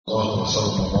الله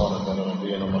وسلم وبارك على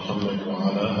نبينا محمد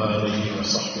وعلى آله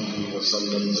وصحبه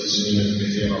وسلم تسليما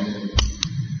كثيرا.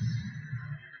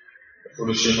 يقول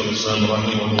الشيخ الإسلام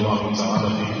رحمه الله تعالى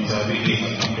في كتابه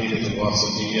العقيدة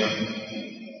الواسطية: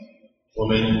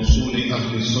 ومن أصول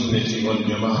أهل السنة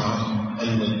والجماعة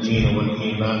أن الدين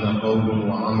والإيمان قول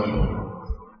وعمل،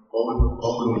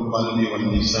 قول القلب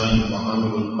واللسان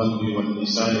وعمل القلب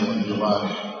واللسان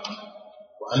والجوارح،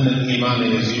 وأن الإيمان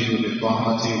يزيد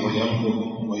بالطاعة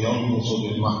وينقص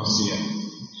بالمعصية،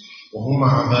 وهم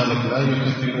مع ذلك لا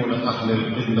يكفرون أهل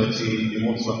القبلة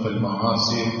بمطلق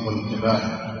المعاصي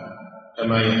والكبائر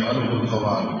كما يفعله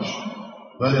الخوارج،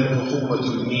 بل الأخوة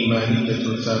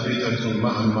الإيمانية ثابتة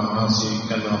مع المعاصي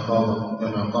كما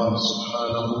قال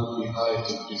سبحانه في آية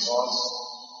القصاص: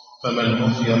 فمن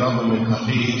عفي له من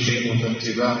أخيه شيء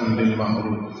فاتباع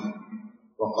بالمعروف.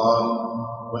 وقال: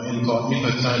 وإن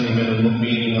طائفتان من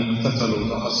المؤمنين اقتتلوا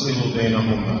فأصلحوا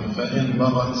بينهما، فإن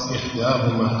بغت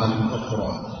إحداهما على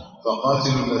الأخرى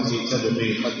فقاتلوا التي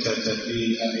تبغي حتى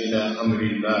تفيء إلى أمر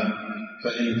الله،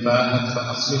 فإن فاءت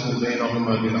فأصلحوا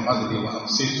بينهما بالعدل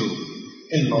وأقسطوا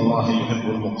إن الله يحب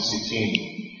المقسطين،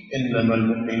 إنما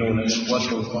المؤمنون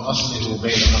إخوة فأصلحوا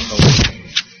بين أخويكم.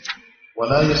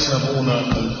 ولا يسلمون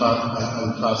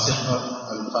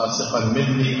الفاسق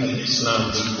الملي الإسلام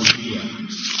بالكلية،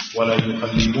 ولا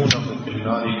يخلدونه في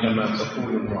النار كما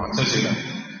تقول المعتزلة،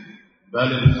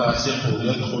 بل الفاسق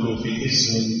يدخل في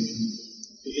اسم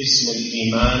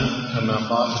الإيمان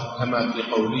كما في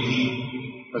قوله: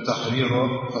 فتحرير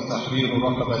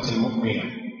رقبة مؤمنة،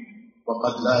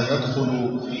 وقد لا يدخل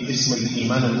في اسم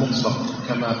الإيمان المطلق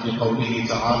كما في قوله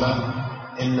تعالى: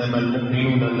 إنما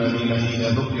المؤمنون الذين إذا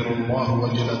ذكروا الله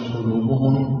وجلت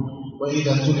قلوبهم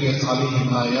وإذا تليت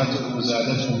عليهم آياته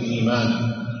زادتهم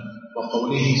إيمانا،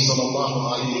 وقوله صلى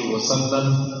الله عليه وسلم: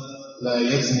 لا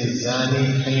يزني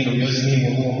الزاني حين يزني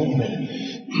وهو مؤمن،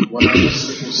 ولا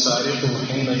يسرق السارق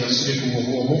حين يسرق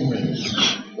وهو مؤمن،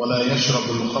 ولا يشرب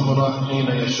الخمر حين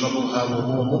يشربها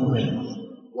وهو مؤمن،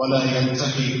 ولا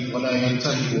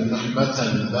ينتهي نحبة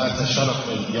ذات شرف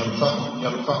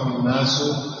يرفع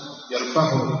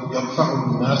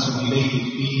الناس إليه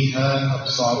فيها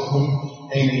أبصارهم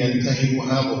حين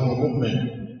ينتهبها وهو مؤمن،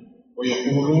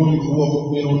 ويقولون هو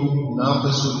مؤمن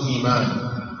ناقص الإيمان،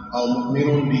 أو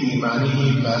مؤمن بإيمانه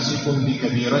فاسق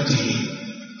بكبيرته،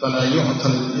 فلا يعطى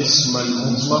الاسم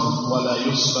المطلق ولا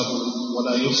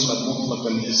يصلب مطلق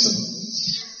الاسم.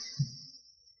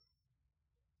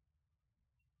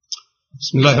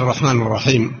 بسم الله الرحمن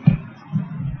الرحيم.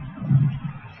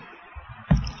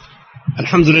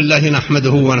 الحمد لله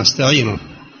نحمده ونستعينه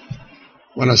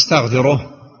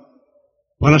ونستغفره،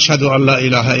 ونشهد أن لا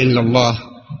إله إلا الله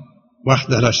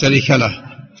وحده لا شريك له،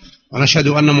 ونشهد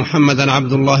أن محمدا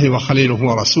عبد الله وخليله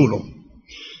ورسوله،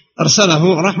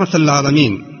 أرسله رحمة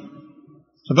للعالمين،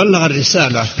 فبلغ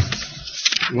الرسالة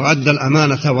وأدى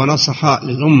الأمانة ونصح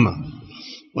للأمة،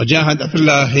 وجاهد في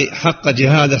الله حق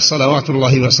جهاده صلوات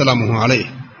الله وسلامه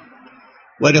عليه،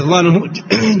 ورضوانه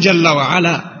جل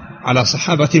وعلا على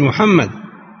صحابة محمد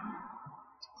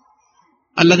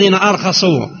الذين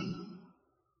أرخصوا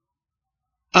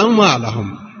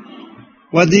أموالهم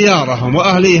وديارهم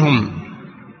وأهليهم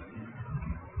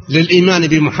للإيمان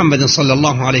بمحمد صلى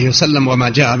الله عليه وسلم وما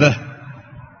جاء به،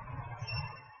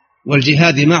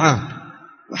 والجهاد معه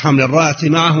وحمل الراية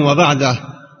معه وبعده،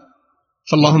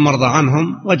 فاللهم ارضى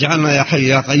عنهم، واجعلنا يا حي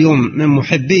يا قيوم من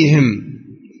محبيهم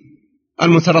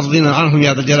المترضين عنهم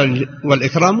يا ذا الجلال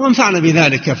والإكرام، وانفعنا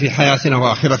بذلك في حياتنا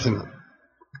وآخرتنا.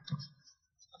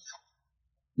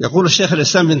 يقول الشيخ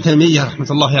الإسلام بن تيمية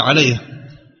رحمة الله عليه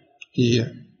في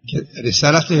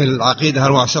رسالته العقيدة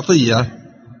الواسطية،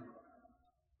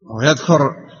 ويذكر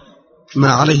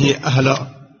ما عليه أهل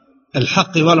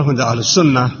الحق والهدى أهل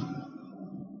السنة،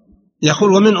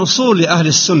 يقول: ومن أصول أهل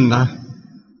السنة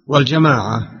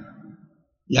والجماعة،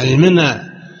 يعني من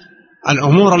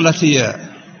الأمور التي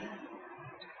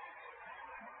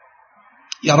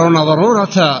يرون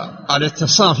ضرورة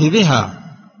الاتصاف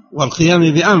بها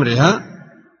والقيام بأمرها،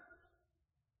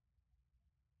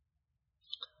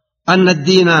 أن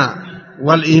الدين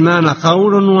والإيمان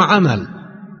قول وعمل.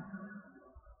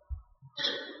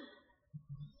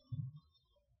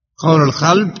 قول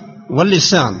القلب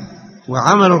واللسان،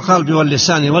 وعمل القلب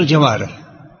واللسان والجوارح.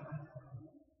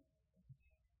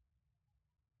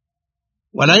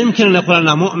 ولا يمكن أن يقول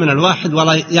أنه مؤمن الواحد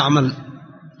ولا يعمل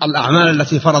الأعمال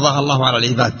التي فرضها الله على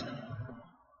العباد.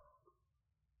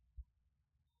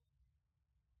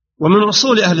 ومن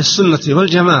أصول أهل السنة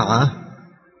والجماعة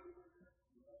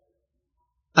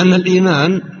أن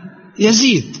الإيمان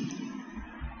يزيد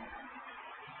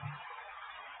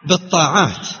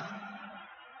بالطاعات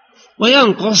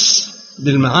وينقص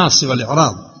بالمعاصي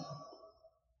والإعراض.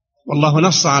 والله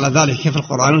نص على ذلك في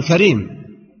القرآن الكريم.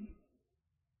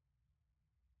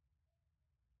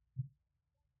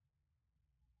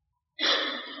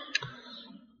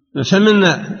 فمن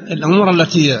الأمور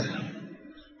التي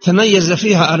تميز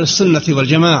فيها أهل السنة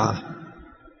والجماعة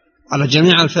على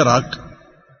جميع الفرق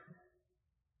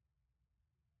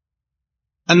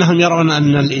أنهم يرون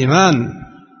أن الإيمان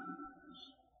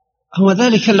هو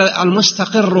ذلك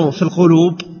المستقر في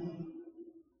القلوب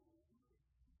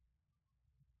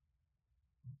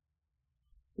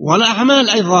والأعمال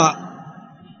أيضا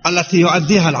التي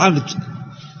يؤديها العبد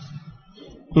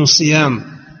من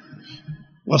صيام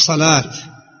وصلاة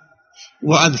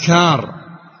وأذكار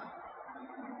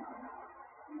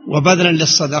وبذل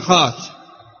للصدقات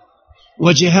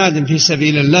وجهاد في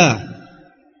سبيل الله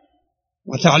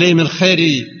وتعليم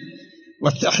الخير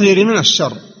والتحذير من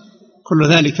الشر، كل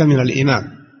ذلك من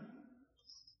الإيمان،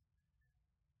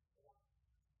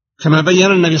 كما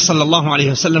بين النبي صلى الله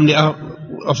عليه وسلم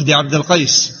لوفد عبد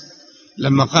القيس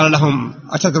لما قال لهم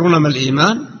أتدرون ما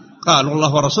الإيمان؟ قالوا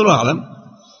الله ورسوله أعلم.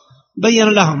 بين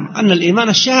لهم أن الإيمان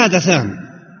الشهادتان،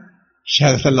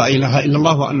 شهادة لا إله إلا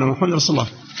الله وأن محمد رسول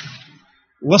الله،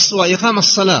 وإقام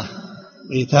الصلاة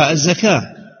وإيتاء الزكاة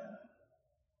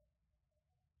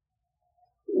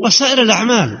وسائر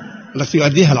الأعمال التي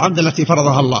يؤديها العبد التي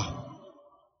فرضها الله.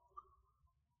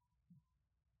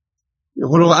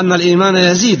 يقولوا أن الإيمان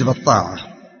يزيد بالطاعة،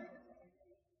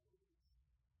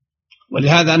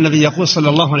 ولهذا النبي يقول صلى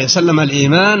الله عليه وسلم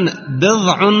الإيمان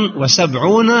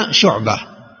 70 شعبة،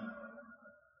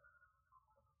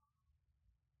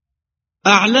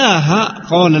 أعلاها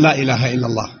قول لا إله إلا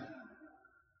الله.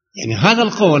 يعني هذا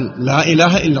القول لا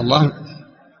إله إلا الله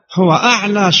هو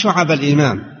أعلى شعب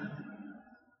الإيمان،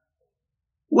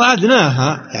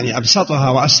 وأدناها يعني أبسطها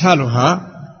وأسهلها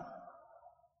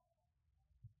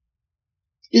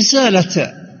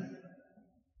إزالة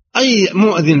أي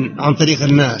مؤذن عن طريق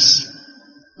الناس،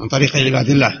 عن طريق عباد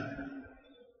الله.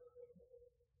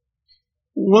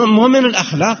 ومن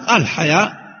الأخلاق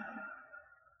الحياء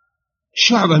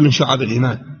شعبة من شعب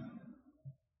الإيمان.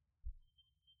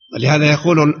 ولهذا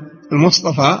يقول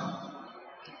المصطفى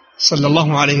صلى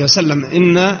الله عليه وسلم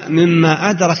إن مما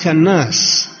أدرك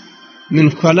الناس من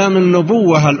كلام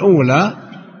النبوة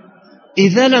الأولى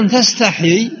إذا لم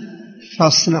تستحي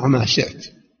فاصنع ما شئت،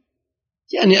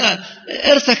 يعني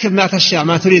ارتكب ما تشاء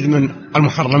ما تريد من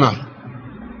المحرمات،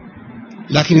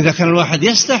 لكن إذا كان الواحد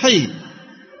يستحي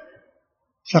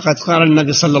فقد قال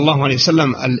النبي صلى الله عليه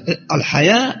وسلم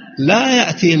الحياء لا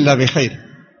يأتي إلا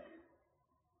بخير.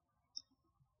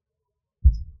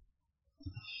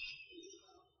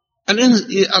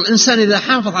 الإنسان إذا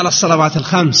حافظ على الصلوات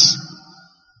الخمس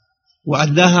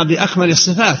وأداها بأكمل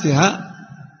صفاتها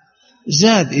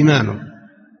زاد إيمانه.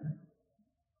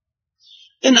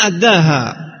 إن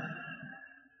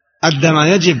أدى ما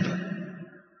يجب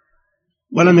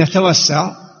ولم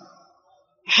يتوسع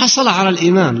حصل على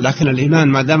الإيمان، لكن الإيمان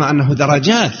ما دام أنه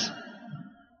درجات،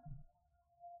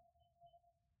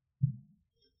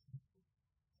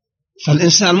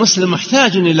 فالإنسان المسلم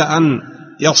محتاج إلى أن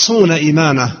يصون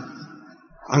إيمانه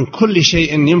عن كل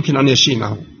شيء يمكن أن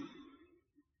يشينه.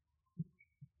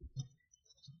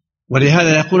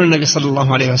 ولهذا يقول النبي صلى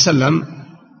الله عليه وسلم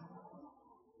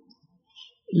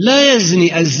لا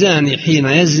يزني الزاني حين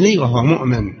يزني وهو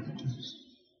مؤمن،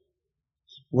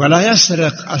 ولا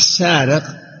يسرق السارق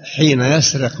حين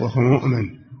يسرق وهو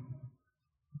مؤمن.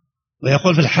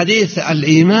 ويقول في الحديث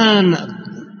الإيمان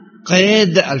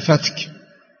قيد الفتك،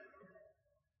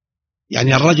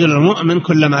 يعني الرجل المؤمن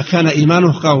كلما كان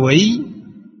إيمانه قوي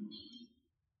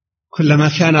كلما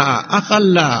كان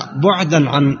أقل بعدا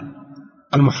عن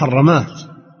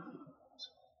المحرمات.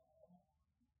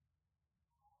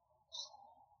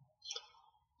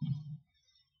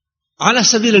 على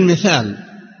سبيل المثال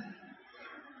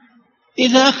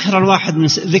إذا أكثر الواحد من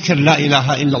ذكر لا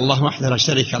إله إلا الله وحده لا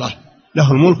شريك له،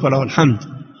 له الملك وله الحمد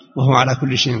وهو على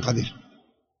كل شيء قدير،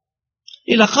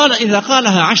 إذا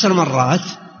قالها 10 مرات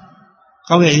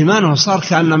قوي إيمانه، صار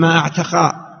كأنما اعتق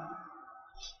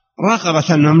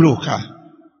رقبة مملوكة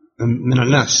من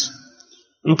الناس.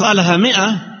 إن قالها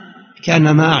 100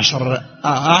 كأنما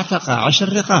اعتق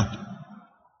 10 رقاب.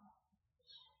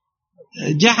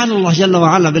 جعل الله جل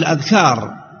وعلا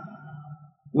بالأذكار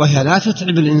وهي لا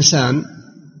تتعب الإنسان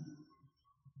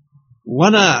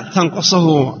ولا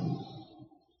تنقصه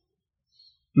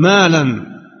مالا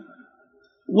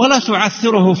ولا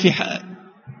تعثره في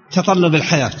تطلب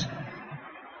الحياة،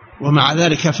 ومع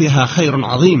ذلك فيها خير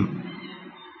عظيم،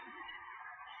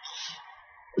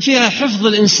 فيها حفظ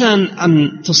الإنسان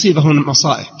أن تصيبه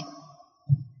المصائب.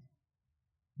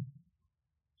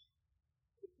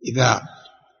 إذا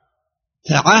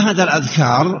تعاهد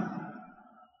الأذكار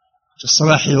في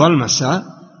الصباح والمساء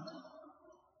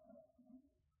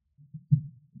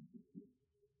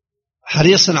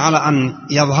حريص على أن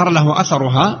يظهر له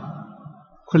أثرها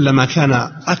كلما كان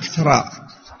أكثر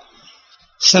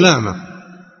سلامة.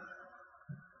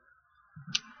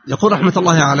 يقول رحمة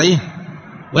الله عليه: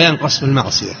 وينقص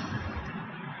بالمعصية،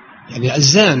 يعني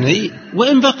الزاني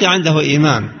وإن بقي عنده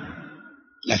إيمان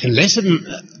لكن ليس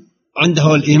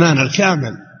عنده الإيمان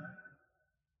الكامل.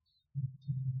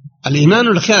 الإيمان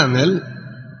الكامل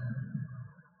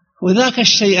وذاك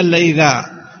الشيء الذي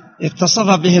إذا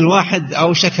اتصف به الواحد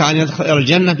أوشك أن يدخل إلى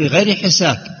الجنة بغير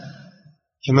حساب،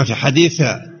 كما في حديث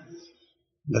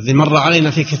الذي مر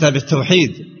علينا في كتاب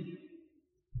التوحيد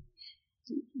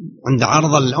عند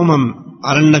عرض الأمم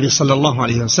على النبي صلى الله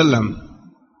عليه وسلم،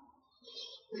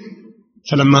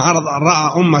 فلما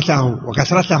رأى أمته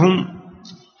وكثرتهم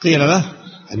قيل له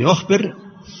أن يخبر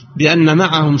بأن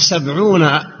معهم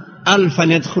 70,000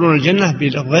 يدخلون الجنة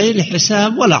بغير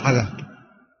حساب ولا عذاب.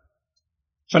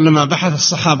 فلما بحث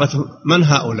الصحابة من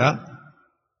هؤلاء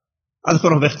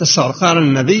أذكره باختصار، قال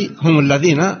النبي: هم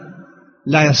الذين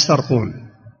لا يسترقون،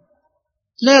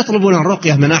 لا يطلبون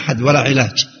الرقية من أحد ولا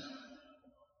علاج،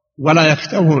 ولا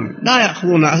يكتوون، لا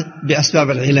يأخذون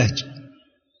بأسباب العلاج،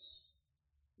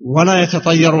 ولا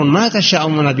يتطيرون، ما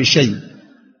يتشاءمون بشيء.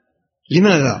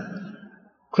 لماذا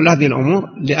كل هذه الأمور؟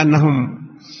 لأنهم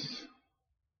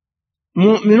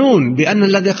مؤمنون بأن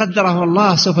الذي قدره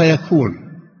الله سوف يكون،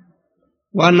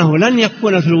 وأنه لن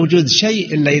يكون في الوجود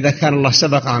شيء إلا إذا كان الله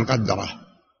سبق أن قدره.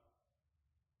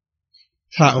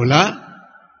 هؤلاء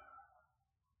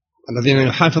الذين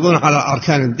يحافظون على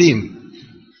أركان الدين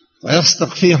ويصدق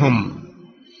فيهم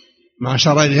ما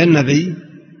أشار إليه النبي،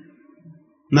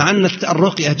 مع أن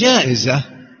الرقية جائزة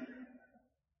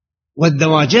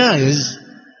والدواء جائز.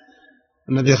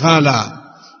 النبي قال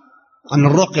عن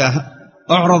الرقية: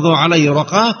 اعرضوا علي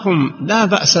رقاكم لا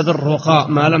بأس بالرقاء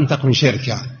ما لم تكن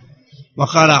شركا.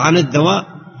 وقال عن الدواء: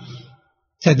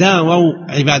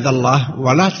 تداووا عباد الله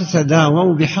ولا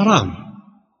تتداووا بحرام.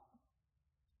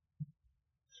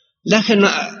 لكن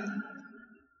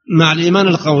مع الإيمان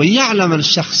القوي يعلم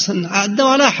الشخص أن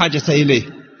الدواء لا حاجة إليه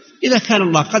إذا كان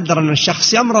الله قدر أن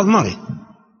الشخص يمرض مرض.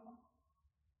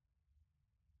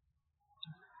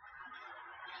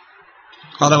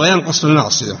 قال: وينقص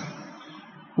بالمعصية،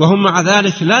 وهم مع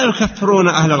ذلك لا يكفرون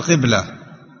أهل القبلة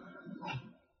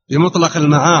بمطلق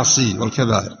المعاصي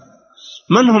والكبائر.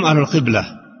 من هم أهل القبلة؟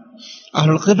 أهل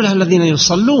القبلة الذين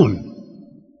يصلون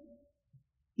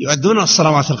يؤدون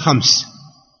الصلوات الخمس.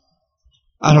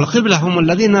 أهل القبلة هم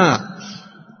الذين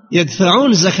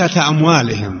يدفعون زكاة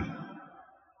أموالهم.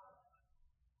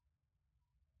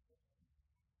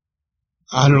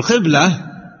 أهل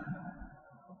القبلة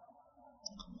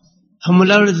هم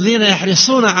الذين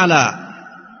يحرصون على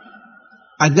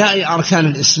أداء أركان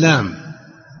الإسلام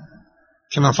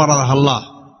كما فرضها الله.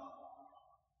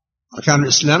 أركان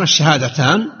الإسلام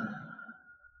الشهادتان،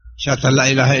 شهادة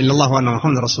لا إله إلا الله وأن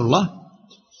محمد رسول الله،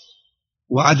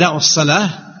 وأداء الصلاة،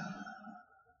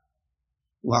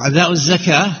 وأداء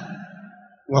الزكاة،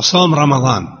 وصوم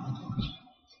رمضان،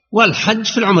 والحج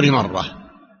في العمر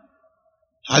مرة.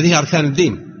 هذه أركان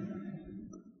الدين.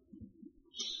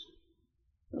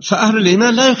 فأهل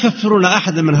الإيمان لا يكفرون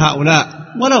أحدا من هؤلاء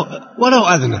ولو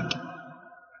أذنب،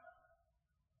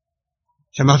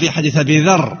 كما في حديث أبي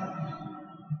ذر.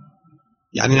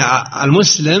 يعني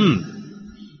المسلم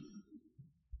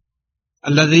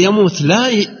الذي يموت لا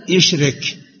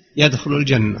يشرك يدخل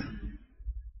الجنة.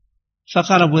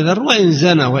 فقال أبو ذر: وإن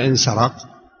زنى وإن سرق؟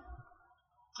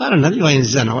 قال النبي: وإن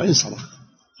زنى وإن سرق.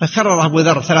 فكرر أبو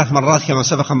ذر 3 مرات كما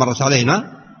سبق مرت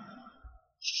علينا.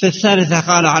 في الثالثة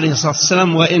قال عليه الصلاة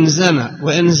والسلام: وإن زنى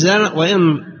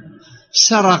وإن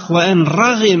سرق وإن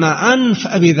رغم أنف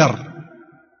أبي ذر.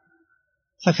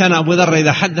 فكان أبو ذر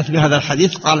إذا حدث بهذا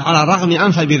الحديث قال: على رغم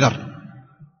أنف أبي ذر،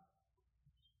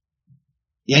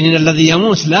 يعني الذي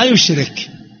يموت لا يشرك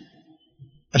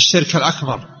الشرك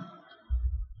الأكبر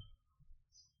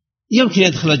يمكن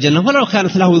يدخل الجنة ولو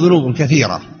كانت له ذنوب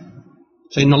كثيرة.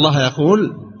 فإن الله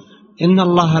يقول: إن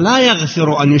الله لا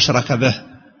يغفر أن يشرك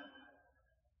به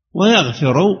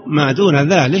ويغفر ما دون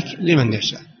ذلك لمن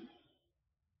يشاء.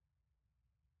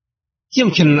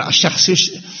 يمكن الشخص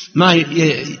ما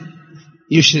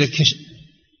يشرك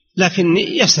لكن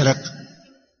يسرق،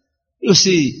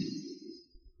 يسيء،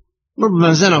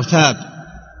 ربما زنى وتاب.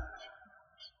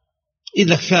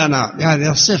 إذا كان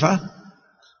بهذه الصفة،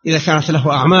 إذا كانت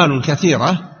له أعمال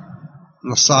كثيرة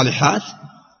من الصالحات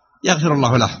يغفر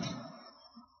الله له.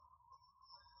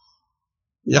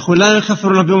 يقول: لا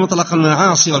يكفرون بمطلق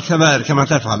المعاصي والكبائر كما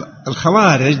تفعل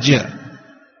الخوارج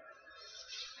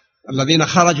الذين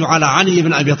خرجوا على علي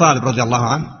بن أبي طالب رضي الله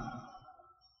عنه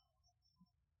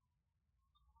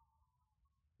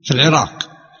في العراق،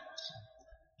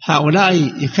 هؤلاء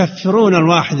يكفرون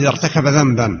الواحد إذا ارتكب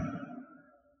ذنبا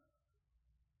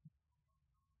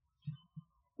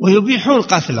ويبيحون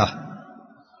قتله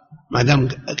ما دام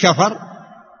كفر.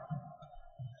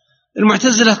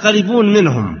 المعتزلة قريبون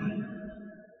منهم،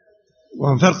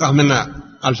 وهم فرقة من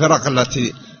الفرق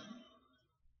التي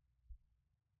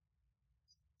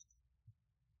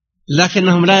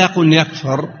لكنهم لا يقولون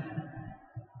يكفر،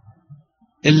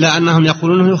 إلا أنهم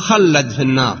يقولون يخلد في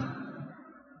النار.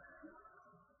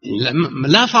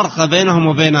 لا فرق بينهم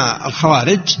وبين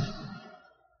الخوارج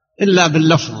إلا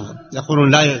باللفظ،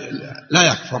 يقولون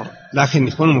لا يكفر، لكن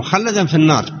يكون مخلدا في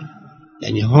النار.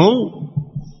 يعني هو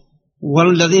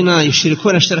والذين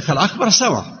يشركون الشرك الأكبر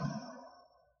سوا.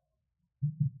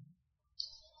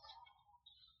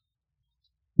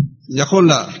 يقول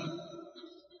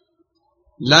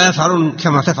لا يفعلون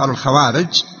كما تفعل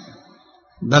الخوارج،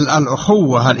 بل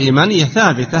الأخوة الإيمانية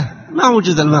ثابتة مع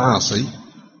وجود المعاصي،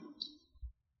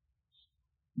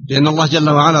 لأن الله جل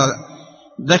وعلا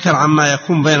ذكر عما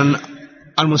يكون بين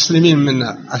المسلمين من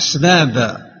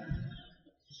أسباب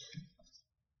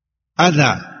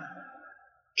أذى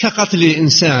كقتل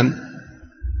إنسان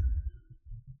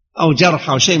أو جرح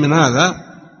أو شيء من هذا،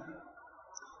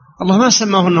 الله ما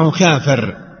سماه أنه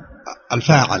كافر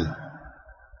الفاعل،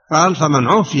 قال فمن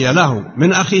عفي له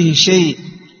من أخيه شيء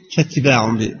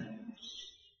فاتباع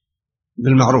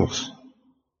بالمعروف.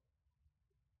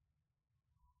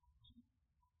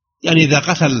 يعني إذا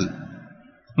قتل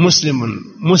مسلم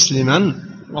مسلما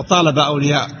وطالب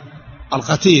أولياء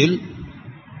القتيل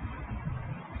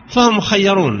فهم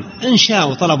مخيرون، إن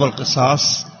شاءوا طلبوا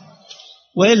القصاص،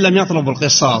 وإن لم يطلبوا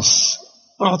القصاص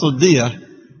أعطوا الدية.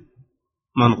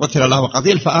 من قتل له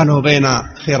قتيل فأهله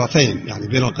بين خيرتين، يعني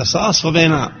بين القصاص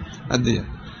وبين الدية.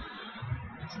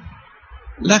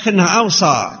 لكنها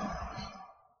أوصى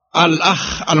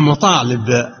الأخ المطالب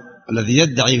الذي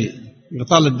يدعي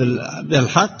يطالب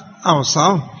بالحق،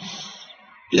 أوصاه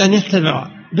بأن يتبع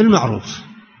بالمعروف.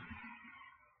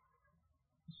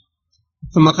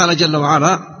 ثم قال جل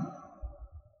وعلا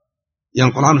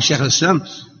ينقل عنه الشيخ الإسلام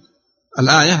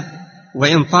الآية: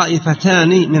 وإن طائفتان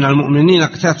من المؤمنين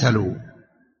اقتتلوا،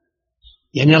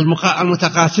 يعني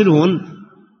المتقاتلون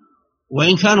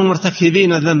وإن كانوا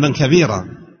مرتكبين ذنبا كبيرا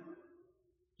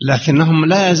لكنهم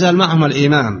لا يزال معهم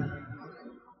الإيمان،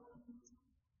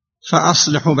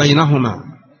 فأصلحوا بينهما،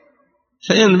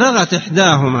 فإن بغت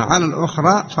إحداهما على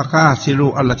الأخرى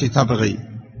فقاتلوا التي تبغي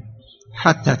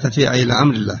حتى تفيء إلى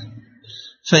أمر الله،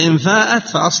 فإن فاءت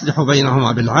فأصلحوا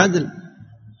بينهما بالعدل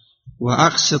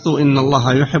وأقسطوا إن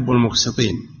الله يحب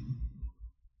المقسطين.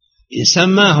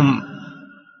 يسماهم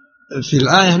في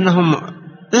الآية أنهم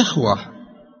إخوة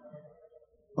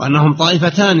وأنهم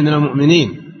طائفتان من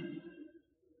المؤمنين.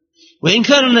 وإن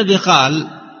كان النبي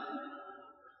قال: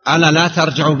 ألا لا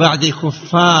ترجعوا بعدي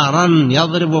كفارا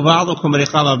يضرب بعضكم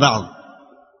رقاب بعض،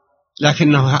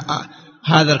 لكنه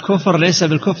هذا الكفر ليس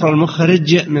بالكفر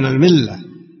المخرج من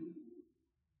الملة.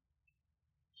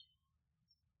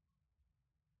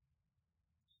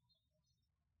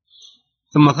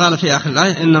 ثم قال في آخر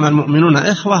الآية: إنما المؤمنون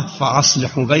إخوة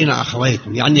فأصلحوا بين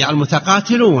أخويكم، يعني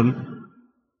المتقاتلون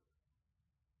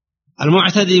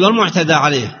المعتدي والمعتدى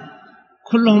عليه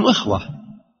كلهم إخوة،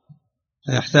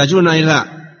 يحتاجون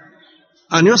إلى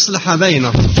أن يصلح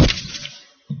بينهم.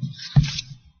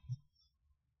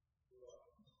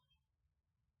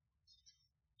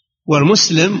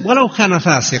 والمسلم ولو كان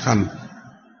فاسقا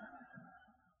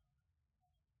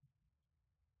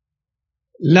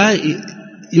لا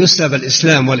يسلب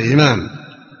الإسلام والإيمان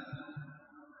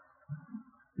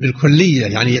بالكلية،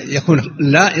 يعني يكون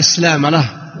لا إسلام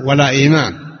له ولا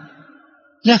إيمان،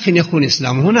 لكن يكون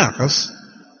إسلامه ناقص،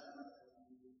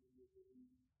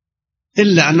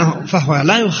 إلا أنه فهو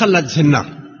لا يخلد في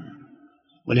النار.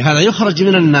 ولهذا يخرج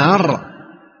من النار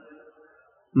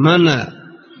من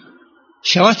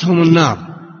شوتهم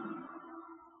النار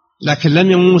لكن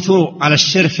لم يموتوا على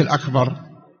الشرك الأكبر،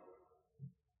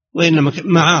 وإنما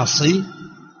معاصي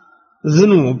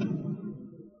ذنوب،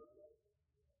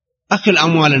 أكل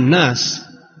أموال الناس،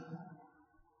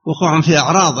 وقوع في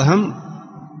أعراضهم.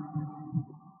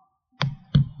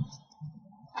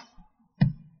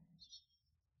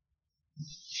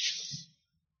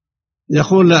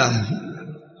 يقول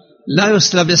لا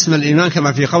يسلب اسم الإيمان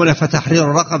كما في قوله: فتحرير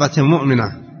رقبة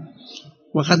مؤمنة.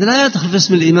 وقد لا يدخل في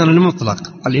اسم الإيمان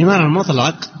المطلق. الإيمان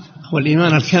المطلق هو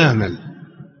الإيمان الكامل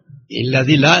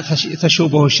الذي لا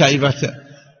تشوبه شائبة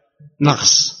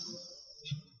نقص.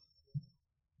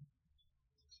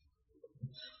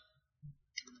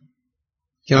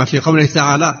 كما في قوله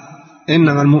تعالى: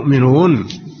 إنما المؤمنون،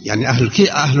 يعني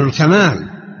أهل الكمال،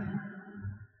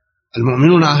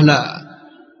 المؤمنون أهل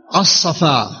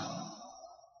الصفاء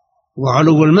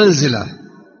وعلو المنزلة.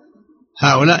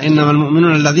 هؤلاء إنما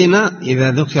المؤمنون الذين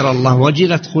إذا ذكر الله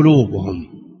وجلت قلوبهم،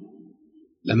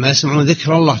 لما يسمعون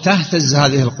ذكر الله تهتز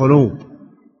هذه القلوب،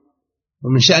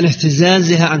 ومن شأن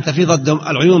اهتزازها أن تفيض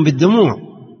العيون بالدموع،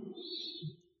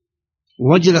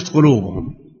 وجلت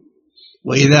قلوبهم.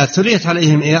 وإذا تليت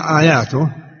عليهم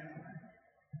آياته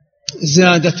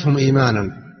زادتهم إيمانا.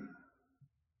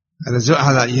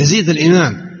 هذا يزيد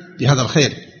الإيمان بهذا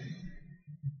الخير.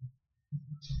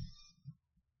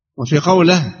 وفي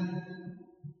قوله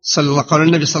قول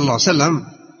النبي صلى الله عليه وسلم: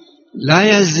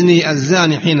 لا يزني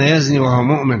الزاني حين يزني وهو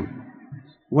مؤمن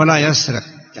ولا يسرق،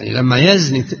 يعني لما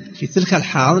يزني في تلك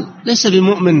الحال ليس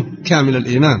بمؤمن كامل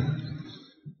الإيمان،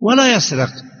 ولا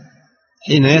يسرق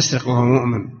حين يسرق وهو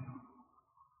مؤمن،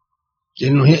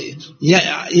 لأنه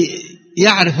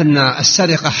يعرف أن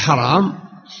السرقة حرام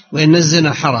وأن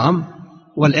الزنا حرام،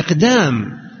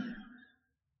 والإقدام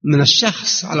من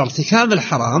الشخص على ارتكاب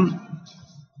الحرام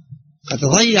قد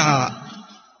ضيع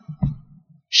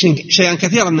شيئا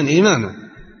كثيرا من إيمانه.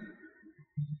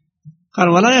 قال: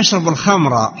 ولا يشرب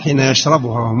الخمر حين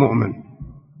يشربها وهو مؤمن،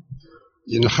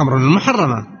 لأن الخمر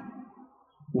محرمة.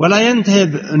 ولا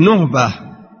ينتهب نهبة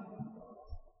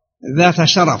ذات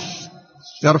شرف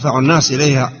يرفع الناس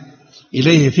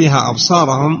إليه فيها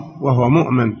أبصارهم وهو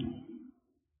مؤمن،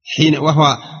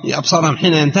 وهو أبصارهم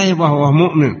حين ينتهب وهو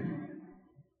مؤمن.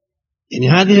 يعني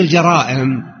هذه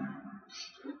الجرائم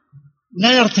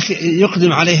لا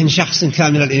يقدم عليهن شخص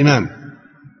كامل الإيمان،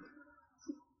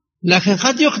 لكن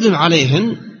قد يقدم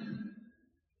عليهن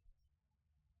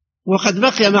وقد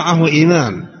بقي معه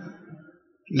إيمان،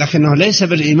 لكنه ليس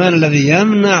بالإيمان الذي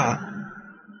يمنع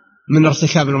من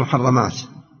ارتكاب المحرمات.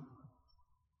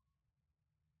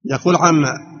 يقول عن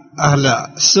أهل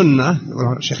السنة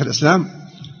شيخ الإسلام: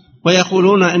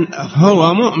 ويقولون إن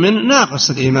هو مؤمن ناقص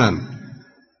الإيمان،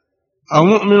 أو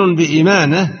مؤمن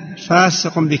بإيمانه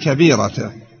فاسق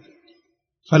بكبيرته،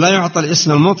 فلا يعطى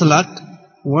الاسم المطلق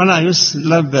ولا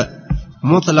يسلب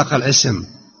مطلق الاسم.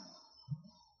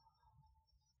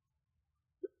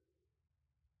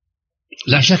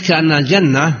 لا شك أن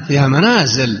الجنة فيها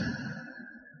منازل،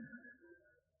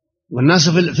 والناس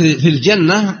في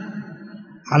الجنة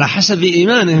على حسب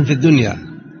إيمانهم في الدنيا.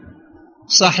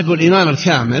 صاحب الإيمان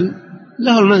الكامل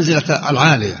له المنزلة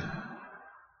العالية،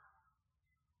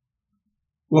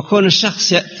 وكون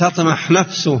الشخص تطمح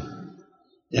نفسه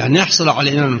يعني يحصل على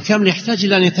الإيمان الكامل يحتاج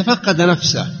إلى أن يتفقد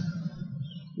نفسه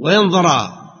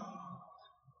وينظر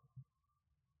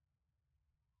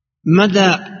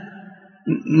مدى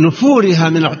نفورها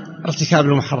من ارتكاب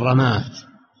المحرمات،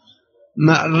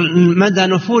 مدى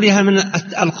نفورها من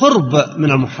القرب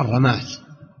من المحرمات.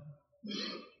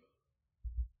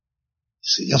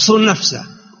 يصون نفسه،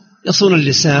 يصون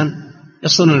اللسان،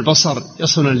 يصون البصر،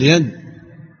 يصون اليد،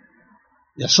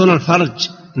 يصون الفرج.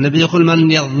 النبي يقول: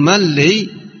 من يضمن لي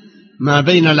ما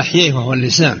بين لحييه وهو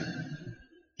اللسان،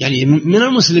 يعني من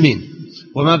المسلمين،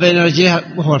 وما بين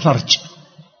رجليه وهو الفرج،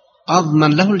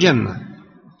 أضمن له الجنة.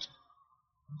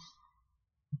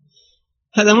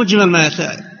 هذا مجمل ما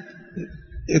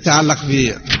يتعلق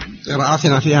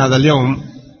بقراءتنا في هذا اليوم،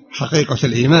 حقيقة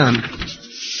الإيمان،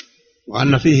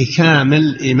 وأن فيه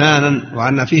كامل إيمانا،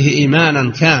 وأن فيه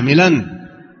إيمانا كاملا،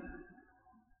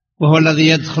 وهو الذي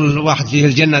يدخل الواحد فيه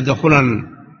الجنة دخولا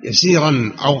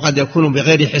يسيرا، أو قد يكون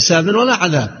بغير حساب ولا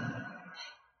عذاب.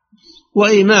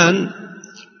 وإيمان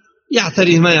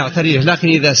يعتريه ما يعتريه، لكن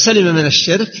إذا سلم من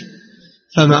الشرك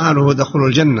فمآله دخول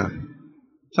الجنة.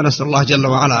 فنسأل الله جل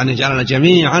وعلا أن يجعلنا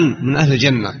جميعا من أهل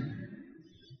الجنة،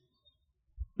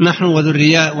 نحن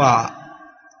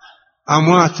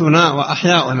وأمواتنا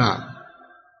وأحياؤنا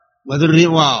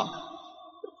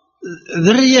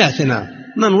وذرياتنا،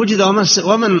 من وجد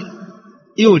ومن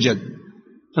يوجد.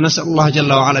 فنسأل الله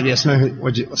جل وعلا بأسمائه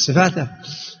وصفاته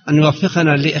أن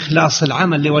يوفقنا لإخلاص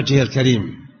العمل لوجهه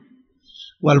الكريم،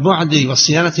 والبعد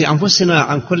والصيانة أنفسنا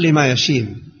عن كل ما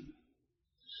يشين،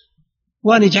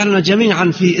 وأن يجعلنا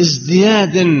جميعا في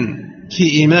ازدياد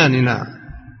في إيماننا،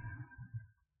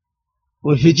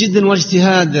 وفي جد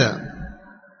واجتهاد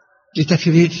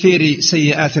لتكفير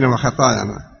سيئاتنا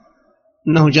وخطايانا.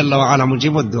 إنه جل وعلا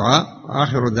مجيب الدعاء.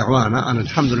 وآخر دعوانا أن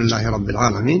الحمد لله رب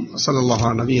العالمين، وصلى الله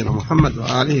على نبينا محمد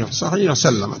وآله وصحبه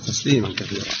وسلم تسليما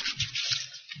كثيرا.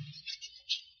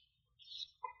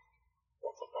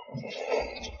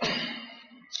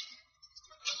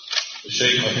 The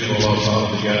Shaykh Hafidhullah Ta'ala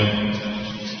began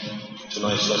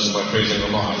tonight's lesson by praising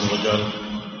Allah Azza wa Jal.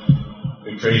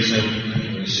 We praise Him,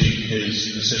 we seek His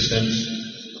assistance.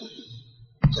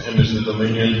 To Him is the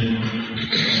dominion,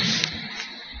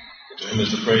 to Him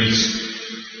is the praise,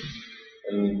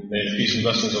 and May the peace and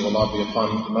blessings of Allah be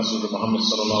upon the Messenger of Muhammad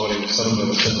sallallahu alayhi wa sallam,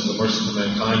 the sent as a mercy to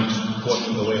mankind, fought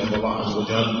in the way of Allah azza wa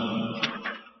jal.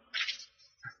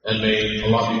 And may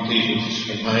Allah be pleased with His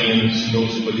companions,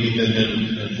 those who believed in Him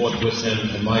and fought with Him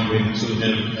and migrated to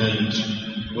Him and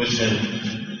with Him.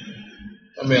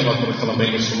 And may Allah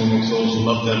make us from amongst those who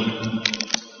love them.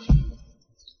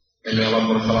 And may Allah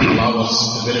allow us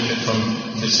to benefit from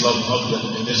His love of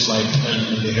them in this life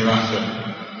and in the hereafter.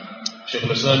 Shaykh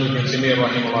al-Islam Ibn Taymiyyah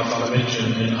rahimahullah ta'ala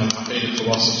mentioned in AlAqida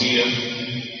Al-Wasitiyah,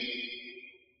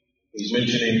 he's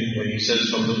mentioning when he says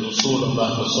from the usul of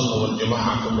the Sunnah wal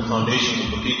Jama'ah, from the foundations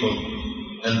of the people,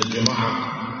 and the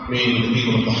Jama'ah, meaning the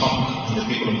people of the Haqq and the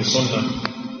people of the Sunnah,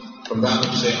 from that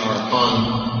which they are upon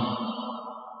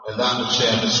and that which they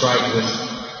are described with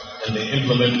and they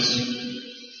implement,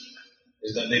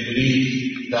 is that they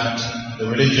believe that the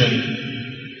religion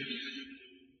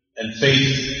and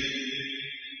faith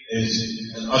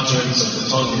is an utterance of the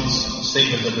tongue, it's a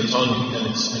statement of the tongue, and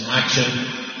it's an action,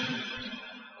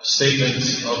 a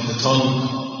statement of the tongue,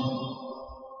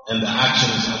 and the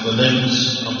actions of the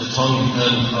limbs of the tongue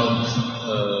and of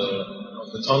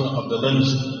the limbs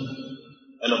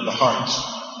and of the heart.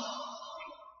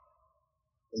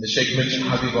 And the Shaykh mentioned,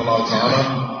 Habibullah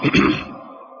Ta'ala,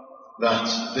 that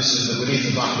this is the belief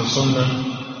of Ahlul Sunnah,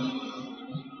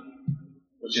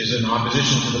 which is in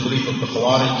opposition to the belief of the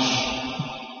Khawarij.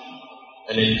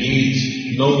 And indeed,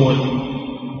 no one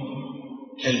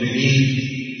can believe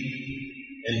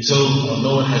or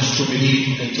no one has true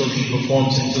belief until he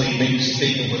makes a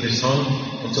statement with his tongue,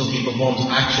 until he performs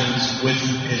actions with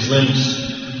his limbs.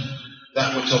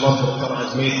 That which Allah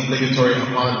has made obligatory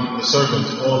upon the servant,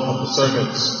 all of the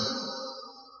servants.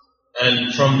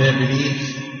 And from their belief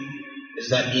is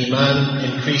that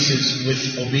Iman increases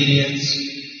with obedience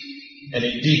and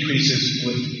it decreases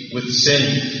with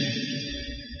sin.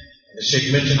 The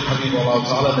Shaykh mentioned, Habibullah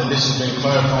Ta'ala, that this has been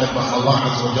clarified by Allah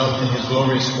Azza wa Jal in His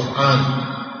glorious Quran.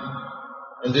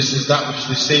 And this is that which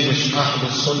distinguishes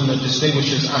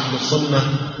Ahlul Sunnah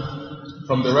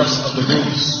from the rest of the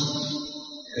groups.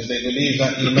 Because they believe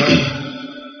that Iman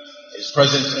is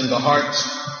present in the heart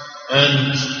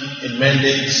and it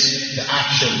mandates the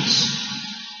actions.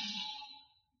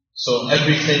 So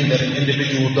everything that an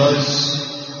individual does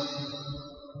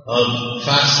of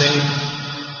fasting,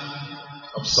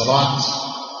 of salat,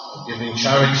 of giving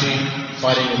charity,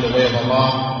 fighting in the way of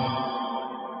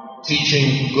Allah,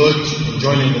 teaching good,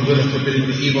 enjoining the good and forbidding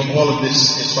the evil, all of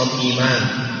this is from Iman.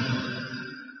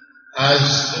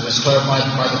 As it was clarified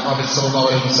by the Prophet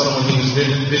ﷺ when he was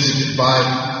visited by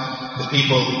the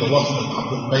people, the Wafd of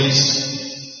Abdul Qais,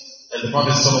 and the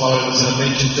Prophet ﷺ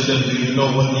mentioned to them, do you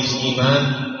know what is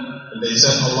Iman? And they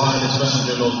said, Allah and His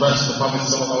Messenger knows best. The Prophet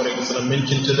ﷺ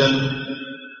mentioned to them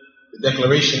the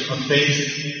declaration of faith.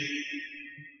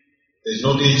 There's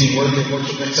no deity worthy of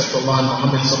worship except Allah, and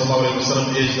Muhammad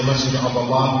ﷺ is the Messenger of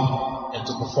Allah, and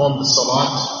to perform the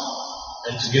salat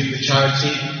and to give the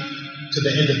charity to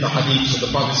the end of the hadith. So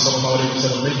the Prophet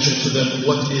ﷺ mentioned to them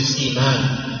what is Iman.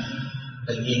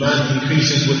 And Iman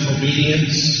increases with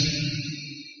obedience.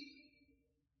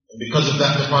 And because of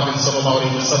that, the Prophet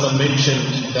ﷺ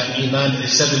mentioned that Iman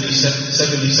is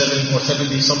 77 or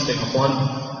 70 something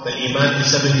that Iman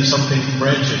is 70 something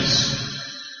branches.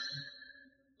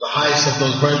 The highest of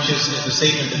those branches is the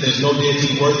statement that there's no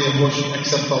deity worthy of worship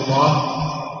except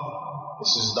Allah.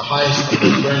 This is the highest of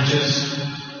those branches.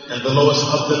 And the lowest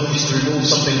of them is to remove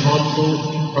something harmful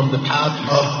from the path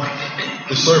of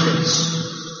the servants.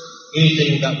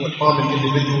 Anything that would harm an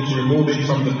individual, to remove it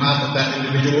from the path of that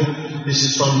individual. This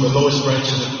is from the lowest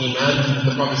branches of Iman. And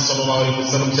the Prophet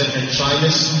ﷺ said, and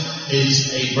shyness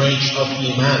is a branch of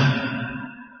Iman.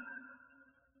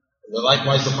 And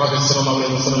likewise the Prophet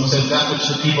ﷺ said, that which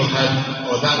the people had,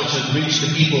 or that which has reached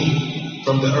the people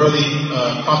from the early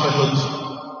prophethood,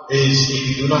 is if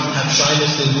you do not have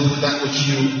shyness, then do that which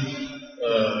you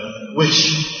wish,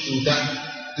 do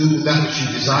that which you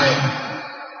desire.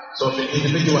 So if an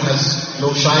individual has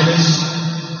no shyness,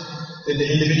 then the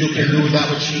individual can do that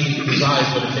which he desires.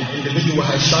 But if an individual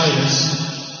has shyness,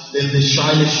 then this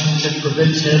shyness should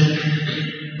prevent him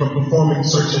from performing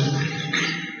certain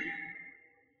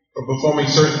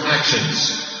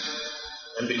actions.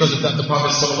 And because of that, the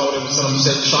Prophet ﷺ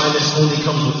said, shyness only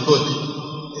comes with good.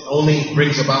 It only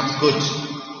brings about good.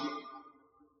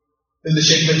 Then the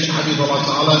Shaykh mentioned, Habibullah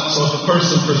Ta'ala, so if a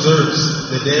person preserves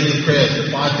the daily prayers,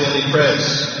 the 5 daily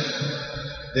prayers,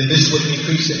 then this would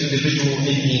increase the individual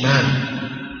in Iman.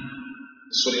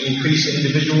 This would increase the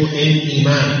individual in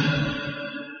Iman.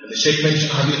 And the Shaykh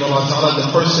mentioned, Habibullah Ta'ala,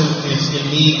 the person is in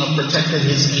need of protecting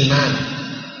his Iman.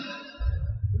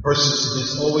 person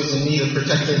is always in need of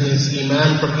protecting his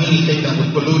iman from anything that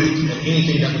would pollute it and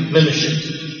anything that would blemish it.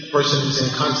 The person is in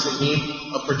constant need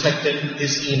of protecting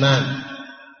his iman.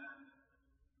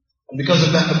 And because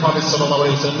of that, the Prophet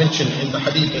ﷺ mentioned in the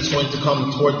hadith that's going to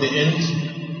come toward the end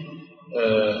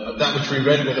of that which we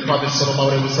read, where the Prophet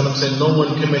ﷺ said, no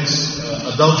one commits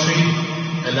adultery,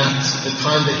 and at the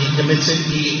time that he commits it,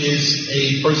 he is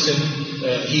a person,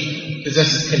 he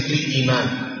possesses complete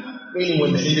iman. Meaning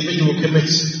when the individual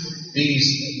commits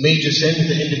these major sins,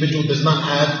 the individual does not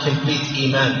have complete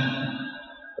iman.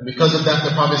 And because of that,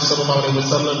 the Prophet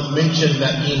ﷺ mentioned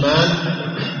that iman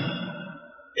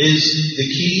is the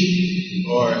key,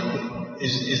 or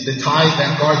is the tie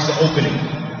that guards the opening.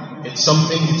 It's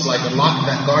something, it's like a lock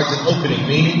that guards an opening,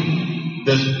 meaning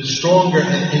the stronger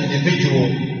an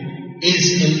individual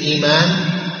is in iman,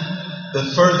 the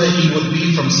further he would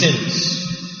be from sins.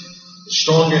 The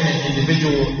stronger an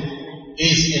individual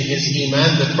is in his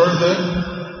iman, the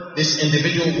further this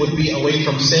individual would be away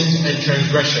from sins and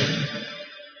transgression.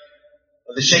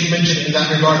 The Shaykh mentioned in that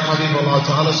regard, Habibullah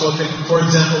Ta'ala, so for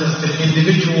example, if an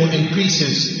individual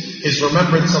increases his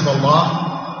remembrance of Allah,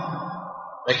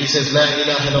 like he says, La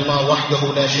ilaha illallah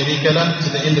wahdahu la sharika lah, to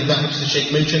the end of that which the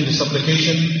Shaykh mentioned, the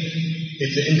supplication.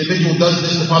 If the individual does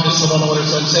this, the Prophet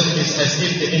ﷺ said, it's as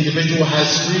if the individual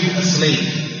has freed a slave.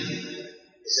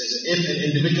 It's as if an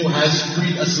individual has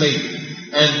freed a slave.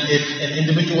 And if an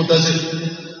individual does it,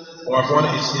 or if one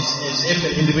is as if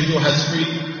an individual has freed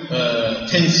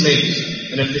 10 slaves.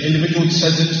 And if the individual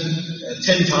says it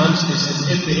 10 times, it's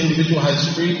as if the individual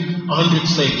has freed 100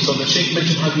 slaves. So the Shaykh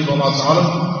mentioned, Habibullah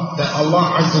Ta'ala, that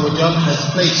Allah Azza wa Jal has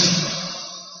placed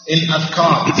in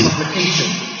adhkar, supplication,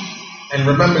 and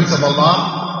remembrance of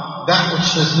Allah, that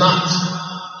which does not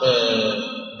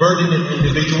burden an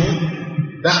individual,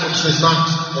 that which does not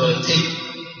take,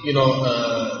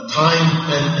 time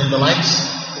and the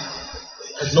likes,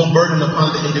 has no burden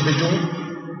upon the individual,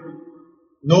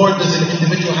 nor does an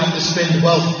individual have to spend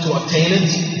wealth to obtain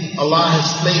it. Allah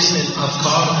has placed in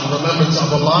adhkar and remembrance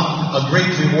of Allah a great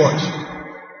reward.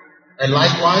 And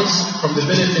likewise, from the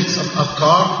benefits of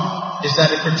adhkar is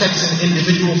that it protects an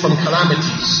individual from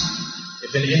calamities.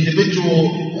 If an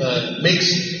individual makes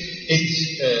it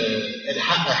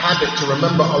a habit to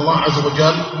remember Allah Azza wa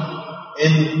Jal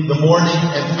in the morning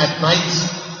and at night,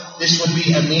 this would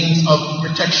be a means of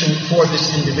protection for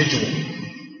this individual.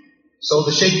 So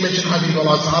the Shaykh mentioned,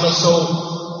 Habibullah Ta'ala,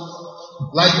 so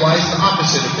likewise the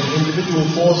opposite, if an individual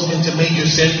falls into major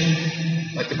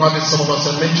sin, like the Prophet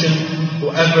ﷺ mentioned,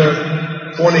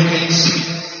 whoever fornicates,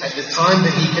 at the time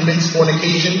that he commits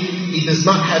fornication, he does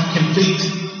not have complete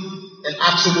and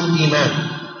absolute iman.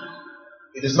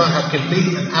 He does not have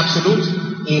complete and absolute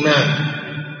iman.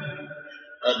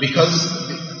 Because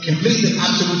complete and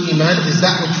absolute iman is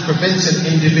that which prevents an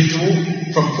individual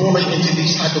from falling into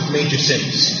these type of major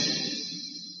sins.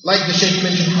 Like the Shaykh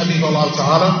mentioned, Habibullah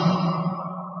Ta'ala,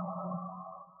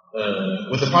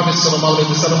 when the Prophet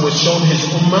ﷺ was shown his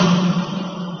ummah,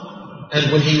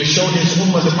 and when he was shown his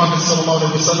ummah, the Prophet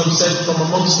ﷺ said, from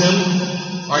amongst them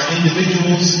are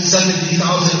individuals,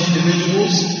 70,000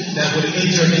 individuals that would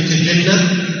enter into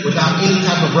Jannah without any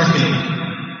type of reckoning.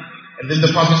 And then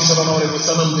the Prophet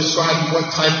ﷺ described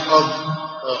what type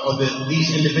of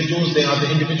these individuals. They are the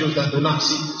individuals that do not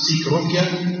seek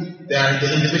ruqyah. They are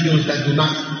the individuals that do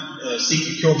not seek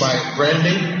a cure by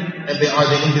branding. And they are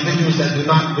the individuals that do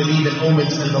not believe in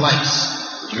omens and the likes.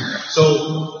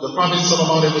 So the Prophet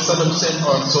ﷺ said,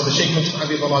 so the Shaykh mentioned,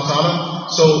 Habibullah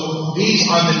Ta'ala, so these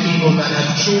are the people that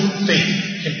have true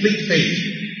faith, complete faith.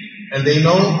 And they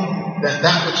know that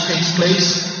that which takes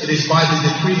place, it is by the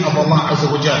decree of Allah Azza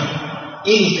wa Jal.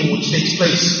 Anything which takes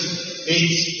place, it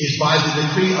is by the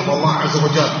decree of Allah Azza wa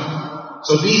Jal.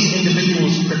 So these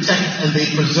individuals protect and they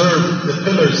preserve the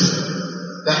pillars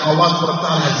that Allah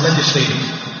Ta'ala has legislated.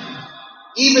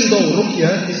 Even though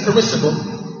ruqyah is permissible,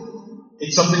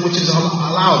 it's something which is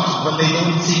allowed, but they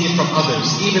don't seek it from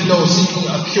others. Even though seeking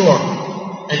a cure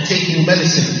and taking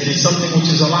medicine, it is something which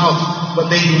is allowed, but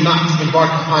they do not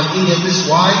embark upon any of this.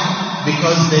 Why?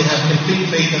 Because they have complete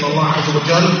faith in Allah Azza wa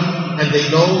Jal, and they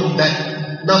know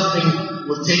that nothing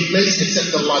will take place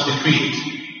except that Allah decreed it.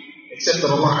 Except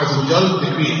that Allah Azza wa Jal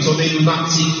decreed it. So they do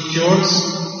not seek cures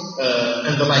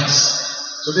and the likes.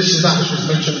 So this is that which was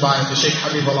mentioned by the Shaykh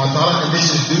Habibullah Ta'ala, and this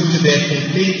is due to their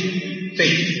complete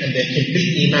faith and their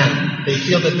complete iman. They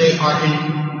feel that they are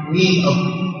in need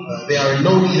of, they are in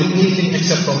no need of anything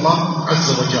except Allah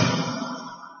Azza wa Jal.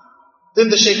 Then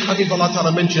the Shaykh Habibullah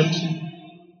Ta'ala mentioned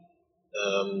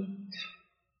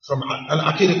from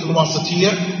AlAqida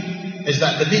Al-Wasitiyah is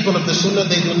that the people of the Sunnah,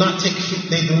 they do not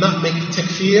make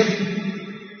takfir,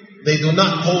 they do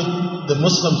not hold the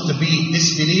Muslims to be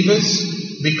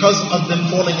disbelievers because of them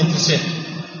falling into sin.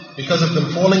 Because of them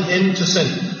falling into sin,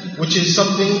 which is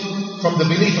something from the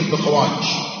belief of the Khawarij.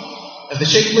 And the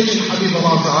Shaykh mentioned,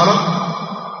 Habibullah Ta'ala,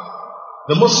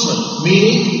 the Muslim,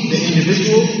 meaning the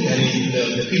individual,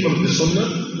 the people of the Sunnah,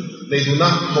 they do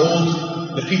not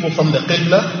hold the people from the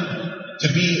Qibla to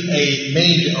be a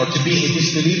major or to be a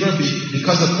disbeliever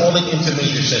because of falling into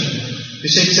major sin. The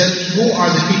Shaykh said, who are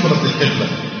the people of the Qibla?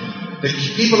 The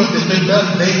people of the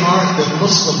Qibla, they are the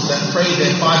Muslims that pray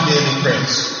their 5 daily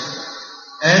prayers.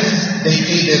 And they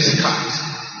pay their zakat.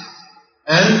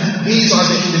 And these are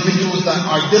the individuals that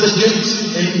are diligent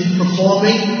in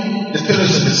performing the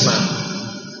pillars of Islam.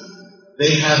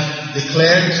 They have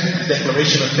declared the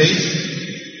declaration of faith.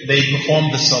 They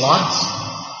perform the salat.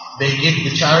 They give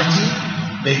the charity.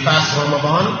 They fast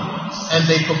Ramadan. And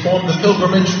they perform the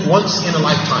pilgrimage once in a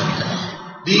lifetime.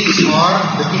 These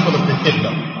are the people of the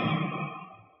Qibla.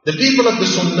 The people of the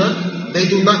Sunnah, they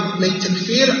do not make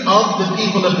takfir of the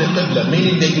people of the Qibla,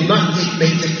 meaning they do not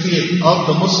make takfir of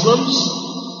the Muslims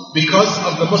because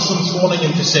of the Muslims falling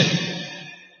into sin.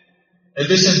 And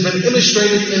this has been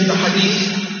illustrated in the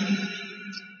hadith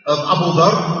of Abu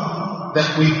Dhar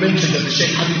that we've mentioned, that the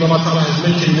Shaykh Habibullah Ta'ala has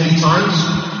mentioned many times,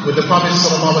 where the Prophet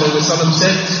ﷺ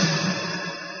said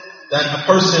that a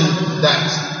person that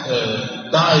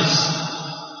dies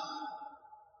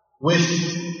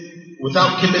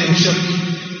without committing shirk,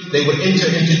 they would enter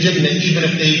into Jannah even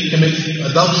if they commit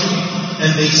adultery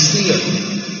and they steal.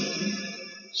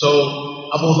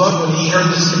 So Abu Dhar, when he heard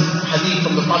this hadith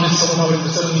from the Prophet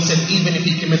ﷺ, he said, even if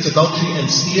he commits adultery and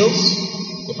steals,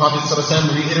 the Prophet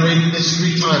ﷺ reiterated this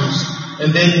 3 times.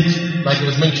 And then, like it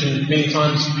was mentioned many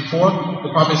times before,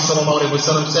 the Prophet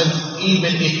ﷺ said,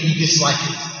 even if you dislike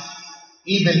it.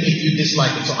 Even if you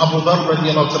dislike it. So Abu Dhar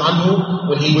radiallahu anhu,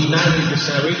 when he would narrate this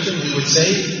narration, he would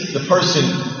say, the person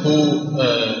who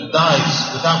dies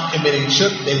without committing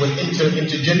shirk, they will enter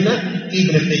into Jannah,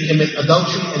 even if they commit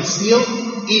adultery and steal,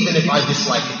 even if I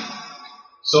dislike it.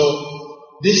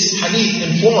 So this hadith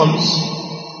informs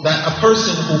that a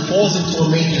person who falls into a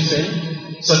major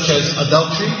sin, such as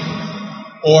adultery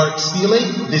or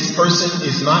stealing, this person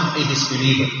is not a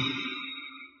disbeliever.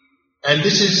 And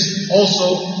this is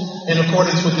also in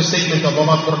accordance with the statement of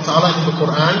Allah Ta'ala in the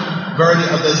Quran, verily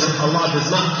Allah does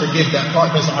not forgive that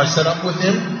partners are set up with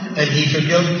Him, and He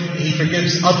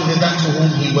forgives other than that to whom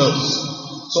He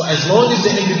wills. So as long as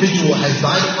the individual has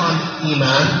died upon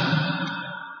Iman,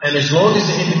 and as long as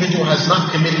the individual has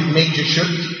not committed major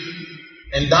shirk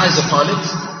and dies upon it,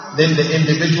 then the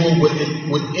individual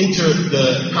would enter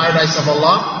the paradise of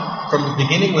Allah from the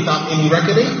beginning without any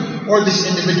reckoning, or this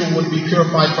individual would be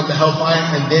purified from the hellfire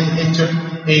and then enter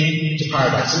into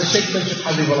paradise. And the Shaykh mentioned,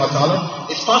 Habibullah Ta'ala,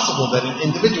 it's possible that an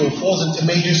individual falls into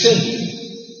major sin,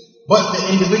 but the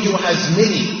individual has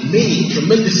many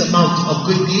tremendous amounts of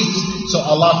good deeds, so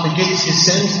Allah forgives his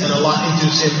sins and Allah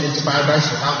enters him into paradise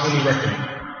without any reckoning.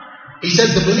 He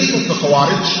said the belief of the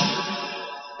Khawarij,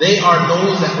 they are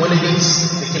those that went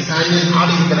against the companion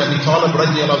Ali ibn Abi Talib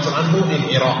radiallahu anhu in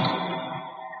Iraq.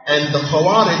 And the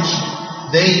Khawarij,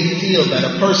 they feel that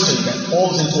a person that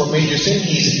falls into a major sin,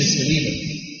 he is a disbeliever.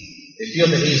 They feel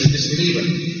that he is a disbeliever.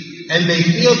 And they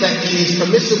feel that it is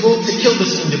permissible to kill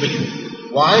this individual.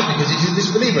 Why? Because he's a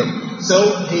disbeliever.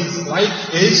 So his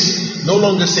life is no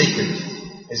longer sacred.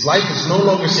 His life is no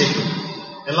longer sacred.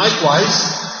 And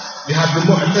likewise, you have the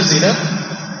Mu'tazila,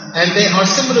 and they are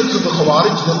similar to the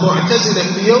Khawarij. The Mu'tazila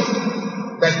feel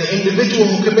that the individual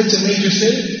who commits a major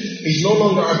sin, he's no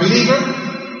longer a believer,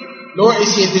 nor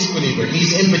is he a disbeliever.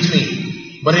 He's in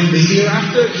between. But in the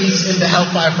hereafter, he's in the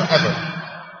hellfire forever.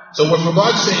 So with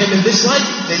regards to him in this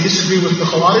life, they disagree with the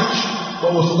Khawarij.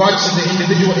 But with regards to the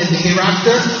individual in the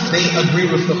hereafter, they agree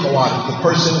with the Khawarij. The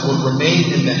person will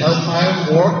remain in the hellfire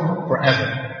for forever.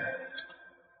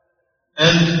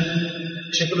 And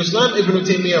Shaykh al-Islam Ibn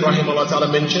Taymiyyah rahimahullah ta'ala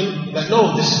mentioned that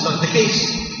no, this is not the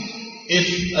case.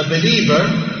 If a believer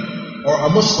or a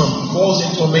Muslim falls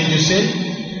into a major sin,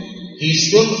 he's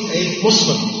still a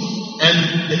Muslim.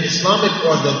 And the Islamic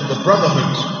or the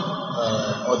brotherhood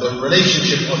or the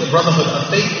relationship or the brotherhood of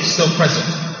faith is still present.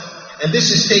 And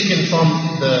this is taken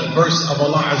from the verse of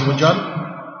Allah Azza wa Jal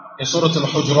in Surah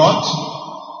Al-Hujurat,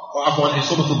 or afwan, in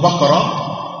Surah Al-Baqarah,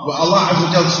 where Allah Azza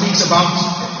wa Jal speaks about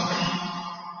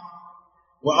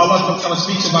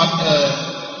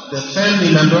the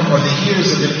family member or the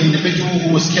heirs of an individual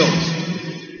who was killed.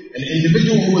 An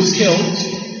individual who was killed,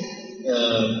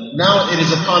 now it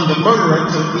is upon the murderer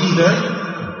to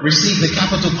either receive the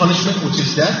capital punishment, which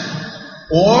is death,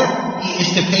 or he is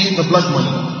to pay the blood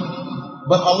money.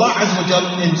 But Allah Azza wa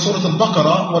Jal in Surah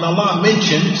Al-Baqarah, when Allah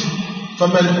mentioned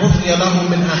فَمَنْ عُفِيَ لَهُ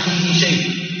مِنْ أَخِيهِ شَيْءٍ.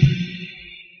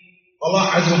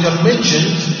 Allah Azza wa Jalla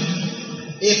mentioned,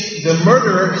 if the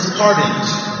murderer is pardoned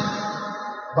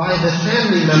by the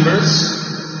family members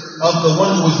of the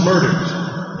one who is murdered,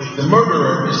 if the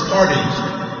murderer is pardoned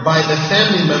by the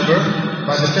family members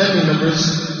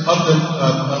of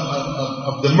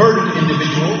the murdered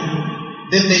individual,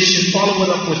 then they should follow it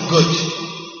up with good.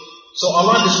 So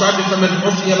Allah described it from an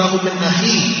عُفِيَ لَهُ مِنْ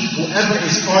أَخِيهِ, whoever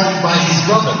is pardoned by his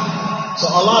brother. So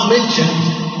Allah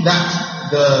mentioned that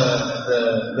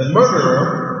the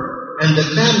murderer and the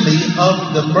family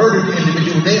of the murdered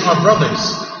individual, they are brothers.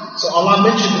 So Allah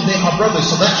mentioned that they are brothers,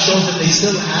 so that shows that they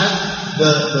still have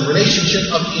the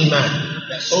relationship of Iman.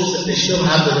 That shows that they still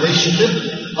have the relationship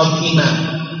of Iman.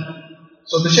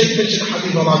 So the Shaykh mentioned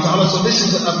Habibullah Ta'ala, so this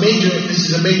is a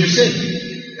major sin.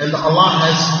 And Allah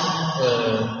has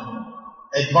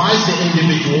advised the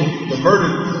individual,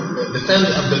 the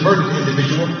family of the murdered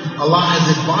individual, Allah has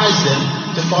advised them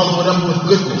to follow it up with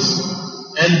goodness,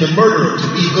 and the murderer to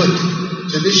be good.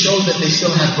 So this shows that they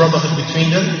still have brotherhood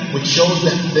between them, which shows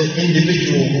that the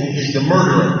individual who is the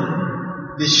murderer,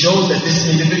 this shows that this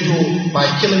individual, by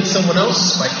killing someone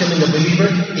else, by killing a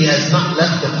believer, he has not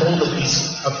left the fold of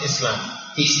Islam.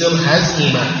 He still has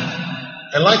Iman.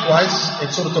 And likewise,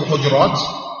 in Surah Al-Hujurat,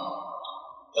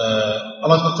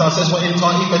 Allah Ta'ala says, وَإِن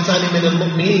طَائِفَتَانِ مِنَ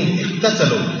الْمُؤْمِنِينَ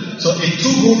اقْتَتَلُوا. So if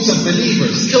two groups of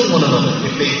believers kill one another,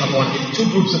 if two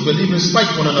groups of believers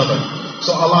fight one another,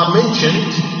 so Allah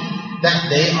mentioned that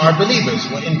they are believers.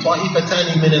 وَإِن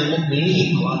طَائِفَتَانِ مِنَ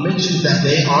الْمُؤْمِنِينَ. Allah mentions that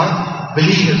they are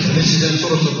believers. And this is in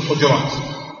Surah Al-Hujurat.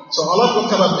 So Allah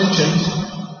Ta'ala mentioned,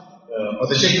 or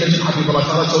the Shaykh mentioned, Habibullah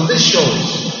Ta'ala, so this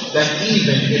shows that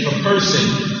even if a person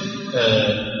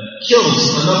kills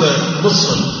another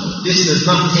Muslim, this does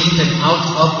not take him out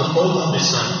of the fold of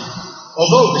Islam.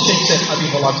 Although the Shaykh said,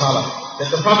 Habibullah Ta'ala, that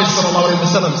the Prophet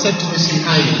ﷺ said to his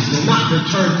companions, do not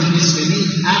return to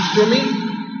disbelief after me.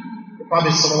 The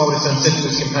Prophet ﷺ said to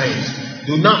his companions,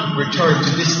 do not return to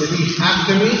disbelief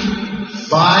after me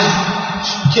by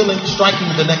striking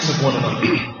the necks of one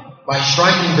another. By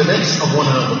striking the necks of one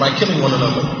another, by killing one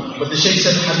another. But the Shaykh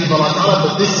said, Habibullah Ta'ala,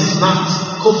 but this is not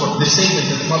kufr. This statement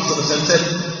that the Prophet ﷺ said,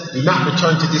 do not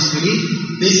return to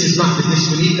disbelief. This is not the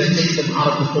disbelief that takes them out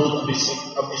of the fold of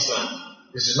Islam.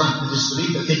 This is not the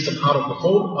disbelief that takes them out of the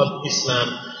fold of Islam.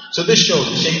 So this shows,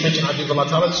 the Shaykh mentioned Habibullah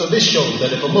Ta'ala, so this shows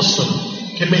that if a Muslim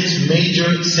commits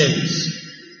major sins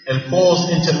and falls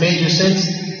into major sins,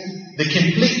 the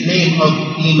complete name of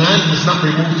Iman is not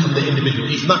removed from the individual.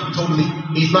 He's not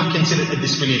considered a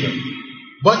disbeliever.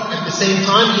 But at the same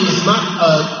time, he is not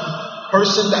a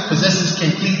person that possesses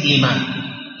complete Iman.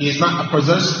 He is not a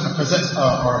person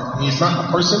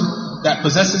that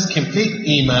possesses complete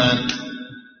Iman.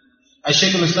 As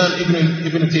Shaykh al-Islam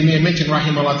Ibn Taymiyyah mentioned,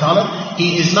 rahimahullah ta'ala,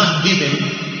 he is not given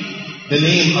the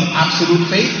name of absolute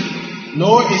faith,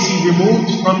 nor is he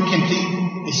removed from complete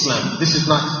Islam. This is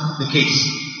not the case.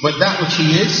 But that which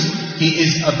he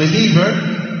is a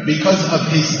believer because of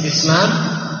his Islam,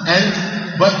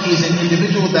 but he is an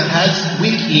individual that has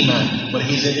weak Iman. But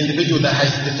he is an individual that has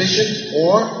deficient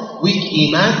or weak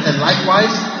Iman, and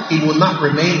likewise, he will not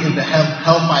remain in the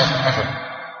hellfire forever.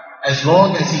 As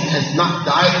long as he has not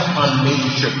died upon major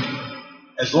shirk.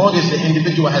 As long as the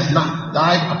individual has not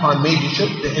died upon major shirk,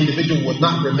 the individual would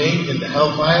not remain in the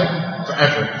hellfire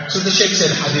forever. So the Shaykh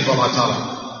said, Habibullah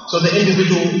Ta'ala. So the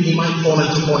individual, he might fall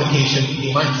into fornication,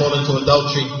 he might fall into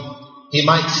adultery, he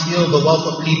might steal the wealth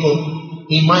of people,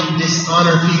 he might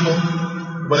dishonor people,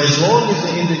 but as long as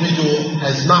the individual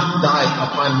has not died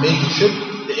upon major shirk,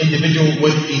 the individual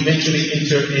would eventually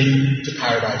enter into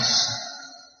paradise.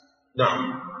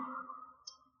 Now,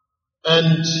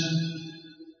 and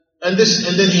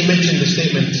then he mentioned the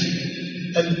statement,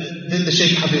 and then the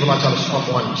Shaykh Habibullah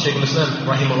Ta'ala, Shaykh al-Islam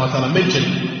Rahimahullah Ta'ala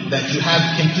mentioned that you have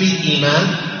complete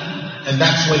Iman, and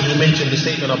that's when he mentioned the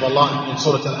statement of Allah in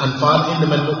Surah Al-Anfal,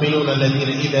 إِنَّمَا الْمُؤْمِنُونَ الَّذِينَ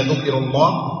إِذَا ذُكِرُ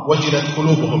اللَّهُ وَجِلَتْ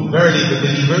قُلُوبُهُم. Verily the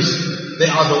believers, they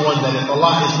are the ones that if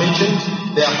Allah is mentioned,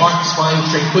 their hearts find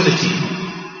tranquility.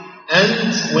 And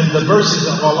when the verses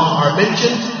of Allah are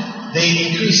mentioned,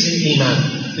 they increase in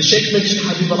Iman. The Shaykh mentioned,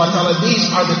 Habibullah Ta'ala, these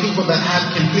are the people that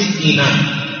have complete Iman.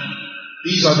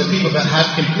 These are the people that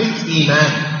have complete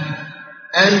Iman.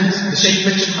 And the Shaykh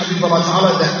mentioned, Habibullah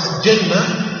Ta'ala, that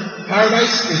Jannah,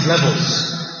 paradise is levels.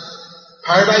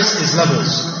 Paradise is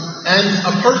levels. And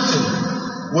a person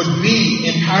would be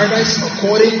in paradise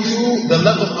according to the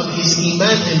level of his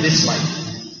Iman in this life.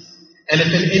 And if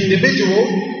an individual,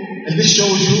 and this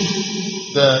shows you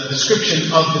the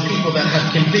description of the people that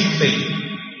have complete faith,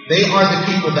 they are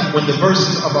the people that when the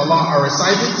verses of Allah are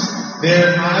recited,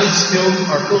 their eyes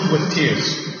are filled with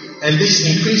tears. and this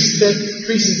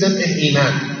increases them in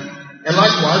iman. And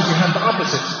likewise, you have the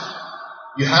opposite.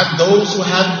 You have those who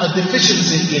have a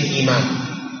deficiency in iman.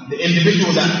 The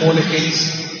individual that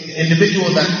fornicates, the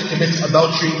individual that commits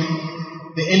adultery,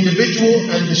 the individual,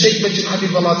 and the Shaykh mentioned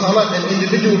Habibullah Ta'ala, an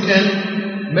individual can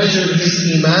measure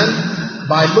his iman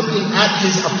by looking at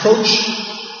his approach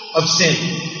of sin.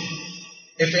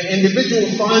 If an individual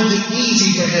finds it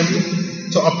easy for him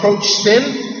to approach sin,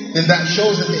 then that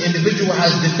shows that the individual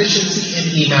has deficiency in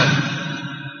iman.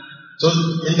 So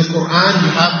in the Quran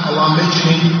you have Allah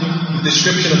mentioning the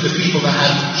description of the people that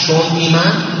have strong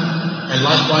iman, and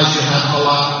likewise you have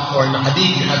Allah, or in the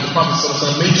hadith you have the Prophet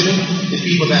ﷺ mentioning the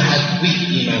people that have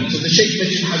weak iman. So the Shaykh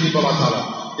mentioned Habibullah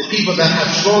Ta'ala, the people that have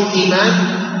strong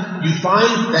iman, you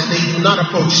find that they do not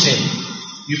approach sin.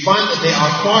 You find that they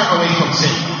are far away from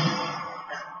sin.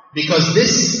 Because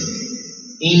this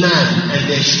iman and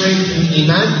their strength in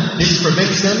iman, this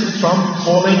prevents them from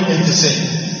falling into sin.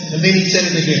 And then he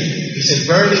said it again. He said,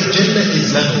 verily Jannah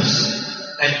is levels,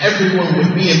 and everyone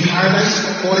would be in paradise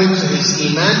according to his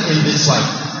iman in this life.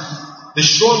 The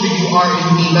stronger you are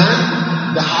in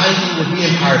iman, the higher you would be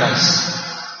in paradise.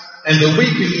 And the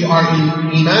weaker you are in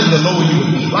iman, the lower you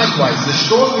would be. Likewise, the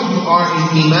stronger you are in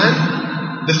iman,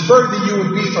 the further you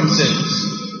would be from sins.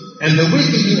 And the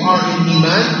weaker you are in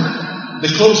iman, the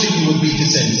closer you will be to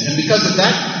sins. And because of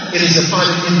that, it is upon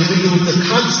an individual to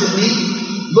constantly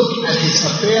look at his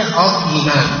affair of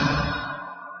iman.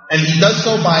 And he does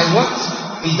so by what?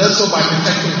 He does so by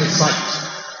protecting his sight.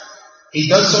 He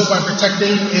does so by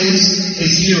protecting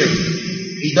his hearing.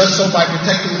 He does so by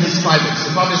protecting his privates.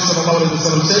 The Prophet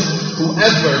ﷺ said,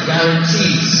 whoever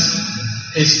guarantees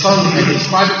his tongue and his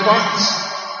private parts,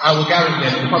 I will guarantee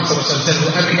him. The Prophet ﷺ said,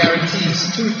 whoever guarantees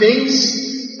two things,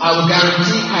 I will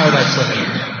guarantee paradise for him.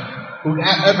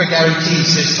 Whoever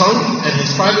guarantees his tongue and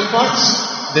his private parts,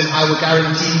 then I will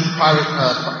guarantee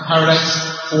paradise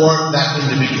for that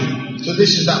individual. So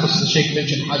that which the Shaykh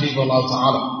mentioned, Habibullah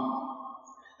Ta'ala.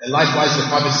 And likewise the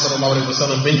Prophet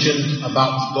ﷺ mentioned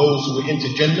about those who enter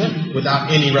Jannah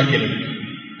without any reckoning.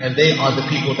 And they are the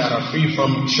people that are free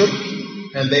from shirk,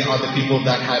 and they are the people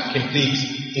that have complete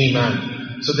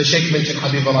iman. So the Shaykh mentioned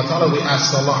Habibullah Ta'ala, we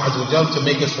ask Allah Azza wa Jal to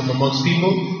make us from amongst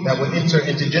people that will enter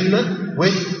into Jannah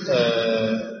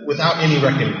without any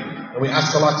reckoning. And we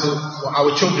ask Allah for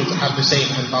our children to have the same,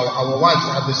 and for our wives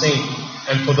to have the same,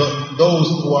 and for those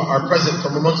who are present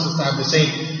from amongst us to have the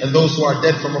same, and those who are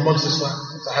dead from amongst us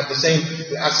to have the same.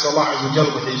 We ask Allah Azza wa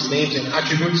Jalla with His names and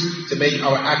attributes to make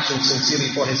our actions sincerely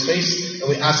for His face, and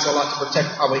we ask Allah to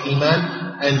protect our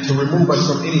iman and to remove us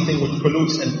from anything which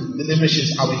pollutes and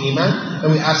diminishes our iman,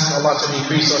 and we ask Allah to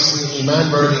increase us in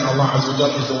iman. Verily Allah Azza wa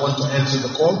Jalla is the one to answer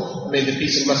the call. May the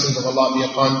peace and blessings of Allah be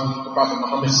upon the Prophet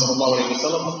Muhammad sallallahu alaihi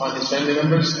wasallam, upon his family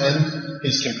members and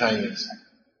his companions.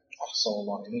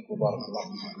 Sallallahu alaihi wa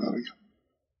barakallahu.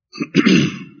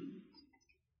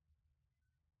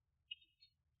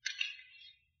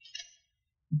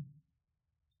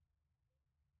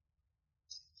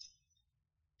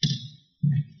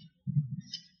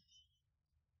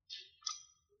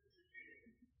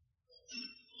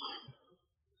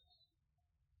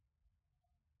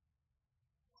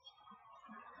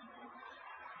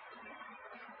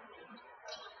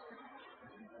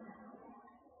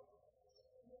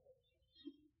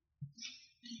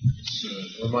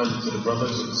 Reminder to the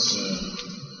brothers, it's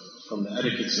from the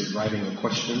etiquettes of writing a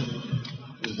question,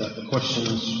 is that the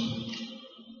questions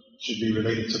should be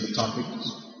related to the topic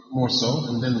more so,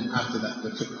 and then after that the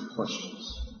fiqh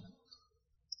questions.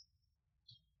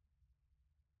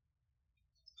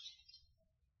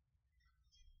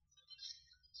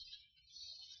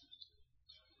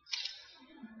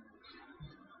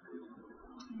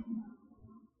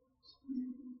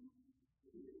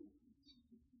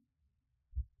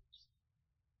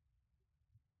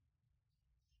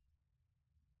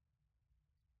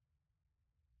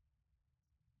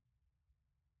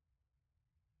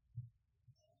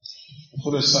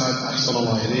 يقول السائل أحسن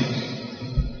الله إليك،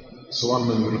 سؤال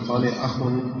من بريطانيا،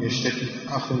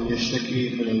 أخ يشتكي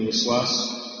من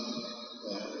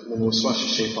الوسواس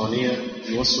الشيطانية،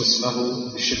 يوسوس له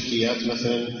بالشركيات،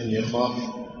 مثلا أن يخاف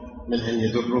من أن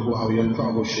يضره أو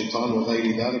ينفعه الشيطان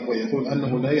وغير ذلك، ويقول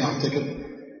أنه لا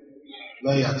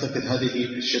يعتقد هذه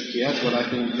الشركيات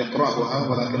ولكن يقرأها،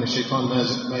 ولكن الشيطان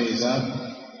ما يزال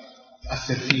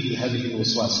يؤثر فيه هذه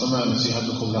الوسواس، فما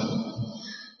نصيحتكم له؟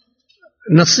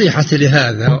 نصيحتي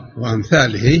لهذا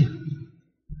وأمثاله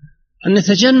أن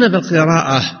نتجنب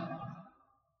القراءة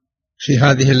في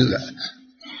هذه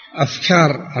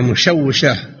الأفكار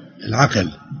المشوشة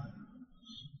العقل،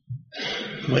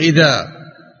 وإذا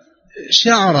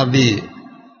شعر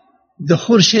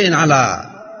بدخول شيء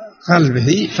على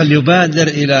قلبه فليبادر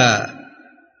إلى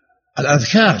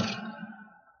الأذكار،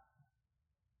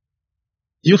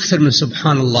 يكثر من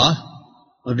سبحان الله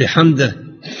وبحمده،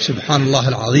 سبحان الله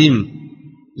العظيم،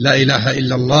 لا إله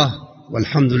إلا الله،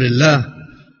 والحمد لله،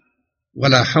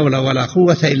 ولا حول ولا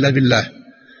قوة إلا بالله،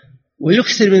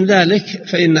 ويكثر من ذلك،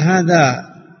 فإن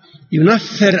هذا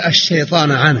ينفر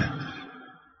الشيطان عنه،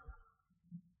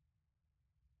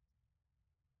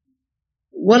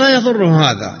 ولا يضر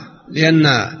هذا، لأن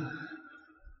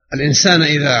الإنسان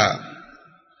إذا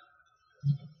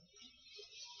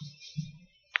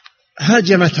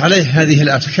هاجمت عليه هذه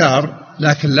الأفكار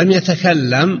لكن لم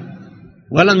يتكلم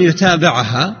ولم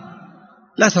يتابعها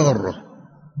لا تضره.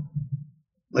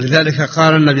 ولذلك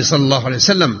قال النبي صلى الله عليه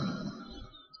وسلم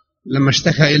لما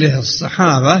اشتكى إليه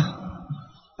الصحابة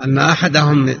أن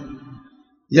أحدهم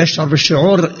يشعر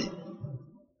بالشعور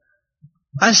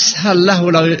أسهل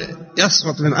له لو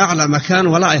يسقط من أعلى مكان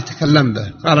ولا يتكلم به،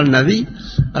 قال النبي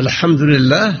الحمد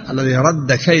لله الذي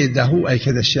رد كيده أي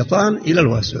كيد الشيطان إلى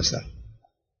الوسوسة.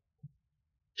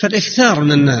 فالإكثار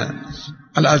من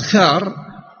الأذكار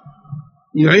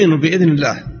يعين بإذن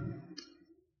الله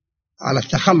على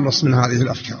التخلص من هذه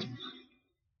الأفكار.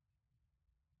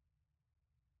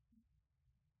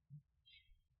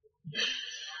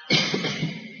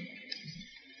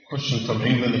 Question from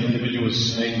England: an individual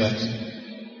is saying that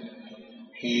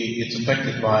he gets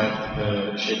affected by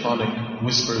the shaitanic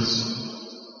whispers,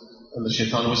 and the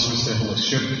shaitan whispers to him with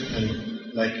shirk, and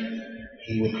like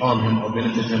he would harm him or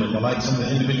benefit him and the likes, and the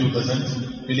individual doesn't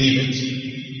believe it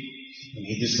and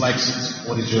he dislikes it.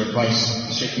 What is your advice?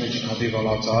 The Shaykh mentioned Habib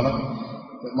Allah Ta'ala,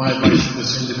 but my advice to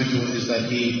this individual is that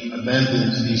he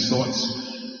abandons these thoughts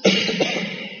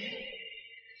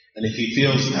and if he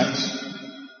feels that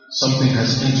something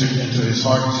has entered into his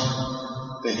heart,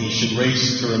 then he should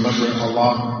race to remember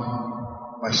Allah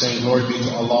by saying glory be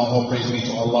to Allah, all praise be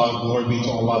to Allah, glory be to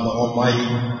Allah the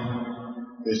Almighty.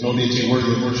 There's no deity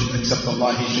worthy of worship except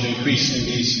Allah. He should increase in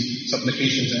these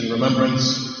supplications and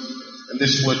remembrance, and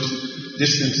this would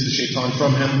distance the shaitan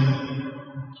from him.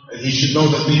 And he should know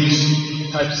that these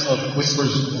types of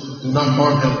whispers do not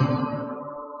harm him,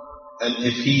 and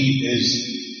if he is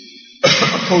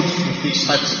approached with these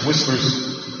types of whispers,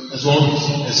 as long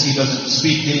as he doesn't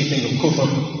speak anything of kufr,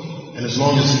 and as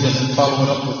long as he doesn't follow it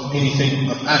up with anything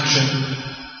of action,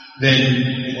 then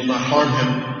it will not harm him.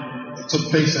 It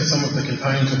took place that some of the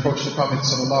companions approached the Prophet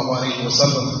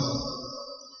ﷺ,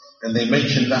 and they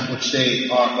mentioned that which they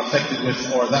are affected with,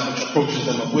 or that which approaches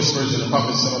them of whispers, and the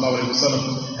Prophet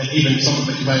ﷺ, and even some of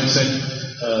the companions said,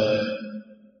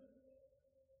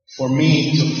 for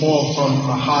me to fall from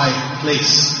a high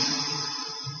place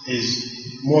is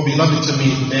more beloved to me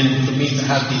than for me to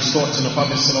have these thoughts. And the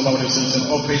Prophet ﷺ said,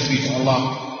 all praise be to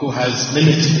Allah who has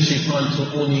limited the shaitan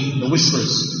to only the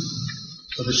whispers.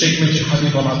 So the Shaykh mentioned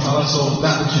Habib Allah Ta'ala, so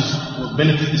that which will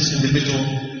benefit this individual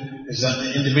is that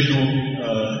the individual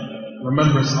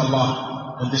remembers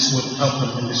Allah, and this would help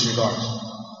him in this regard.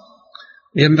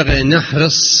 ينبغي أن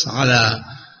نحرص على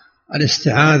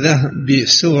الاستعاذة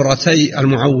بسورتي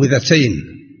المعوذتين،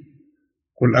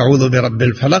 قل أعوذ برب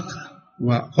الفلق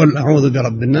وقل أعوذ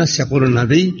برب الناس. يقول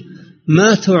النبي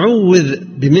ما تعوذ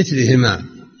بمثلهما،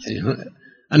 يعني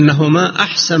أنهما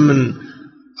أحسن من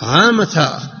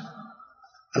عامة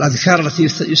الأذكار التي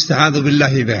يستعاذ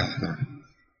بالله بها.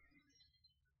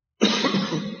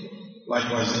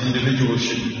 Likewise, the individual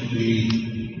should be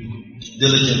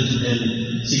diligent in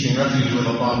seeking refuge with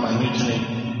Allah by mentioning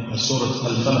Surah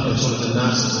Al-Falaq and Surah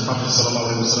Al-Nas. As the Prophet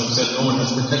ﷺ said, no one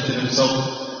has protected himself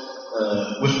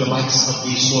with the likes of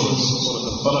these surahs, Surah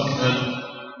Al-Falaq and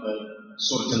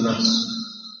Surah Al-Nas.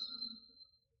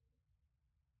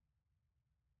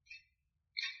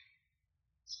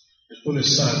 يقول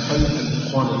السائل: هل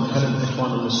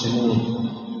الإخوان المسلمون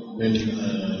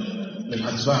من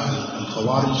أتباع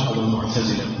الخوارج أو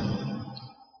المعتزلة؟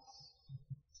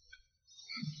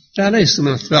 لا، ليسوا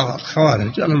من أتباع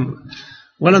الخوارج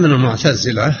ولا من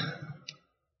المعتزلة.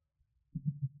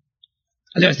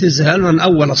 الاعتزال من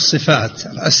أول الصفات،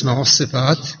 الأسماء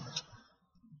والصفات،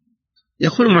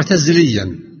 يكون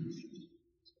معتزليا.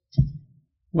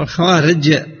 والخوارج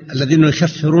الذين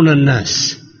يكفرون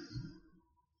الناس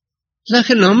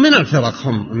لكنهم من الفرق.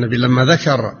 هم النبي لما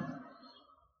ذكر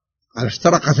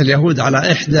افترقت اليهود على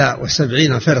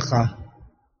 71 فرقة،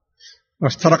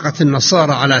 وافترقت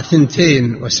النصارى على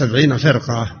 72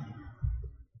 فرقة،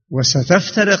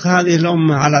 وستفترق هذه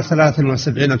الأمة على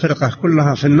 73 فرقة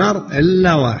كلها في النار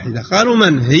إلا واحدة. قالوا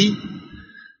من هي؟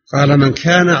 قال من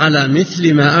كان على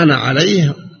مثل ما أنا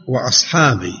عليه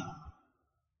وأصحابي.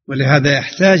 ولهذا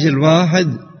يحتاج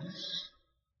الواحد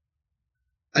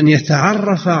أن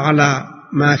يتعرف على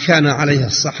ما كان عليه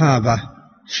الصحابة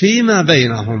فيما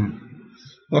بينهم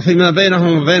وفيما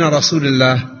بينهم وبين رسول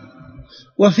الله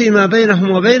وفيما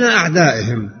بينهم وبين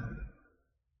أعدائهم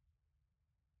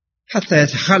حتى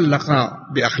يتخلق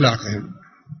بأخلاقهم.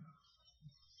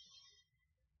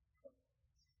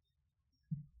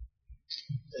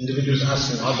 Individuals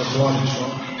asking, are the Khawarij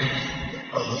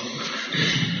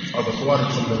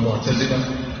from the Mu'tazila?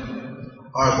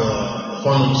 Are the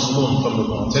Ikhwan Muslimun from the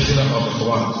Mu'tazila or the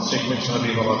Khawarij? Sheikh mentioned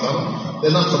Habib Allah Ta'ala. They're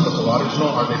not from the Khawarij, nor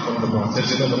are they from the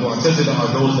Mu'tazila. The Mu'tazila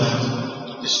are those that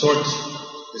distort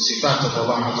the sifat of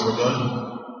Allah Azza wa Jal.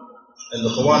 And the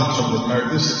Khawarij, from the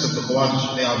characteristics of the Khawarij,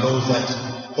 they are those that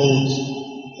hold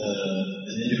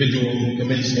an individual who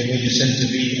commits a major sin to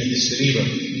be a disbeliever.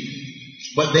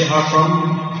 But they are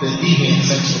from the deviant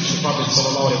sects which the Prophet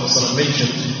ﷺ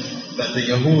mentioned, that the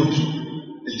Yahud,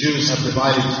 the Jews have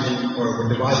divided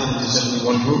were divided into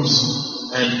 71 groups,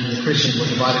 and the Christians were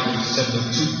divided into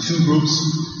 72 groups,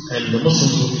 and the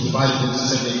Muslims will be divided into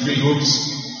 73 groups,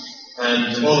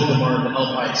 and all of them are in the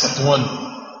hellfire except one.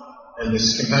 And the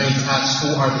companions asked,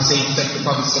 who are the same sect? The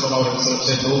Prophet ﷺ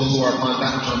said, those who are upon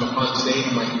that which I am upon today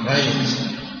are my companions.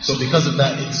 So because of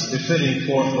that, it's befitting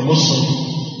for the Muslim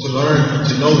to learn and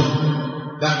to know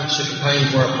that which the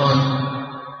companions were upon,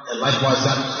 and likewise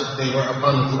that which they were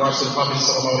upon with regards to the Prophet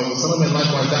ﷺ, and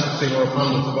likewise that which they were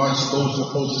upon with regards to those who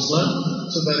oppose Islam,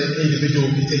 so that an individual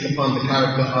can take upon the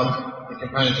character of the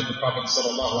companions of the Prophet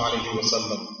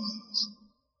ﷺ.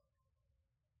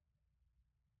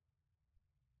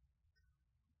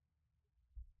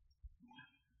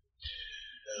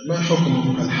 ما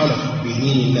حكم الحلف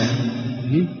بدين الله؟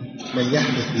 من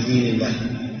يحلف بدين الله؟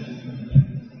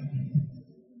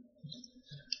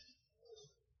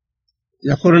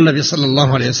 يقول النبي صلى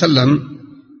الله عليه وسلم: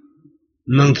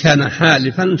 من كان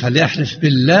حالفا فليحلف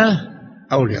بالله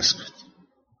أو ليسكت.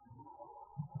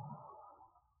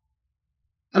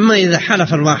 أما إذا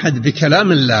حلف الواحد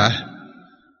بكلام الله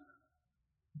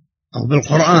أو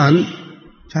بالقرآن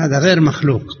فهذا غير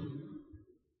مخلوق،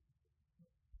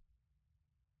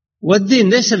 والدين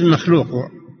ليس بمخلوق،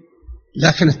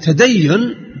 لكن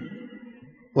التدين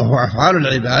وهو أفعال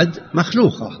العباد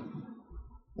مخلوقة،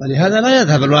 ولهذا لا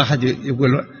يذهب الواحد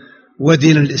يقول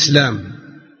ودين الإسلام،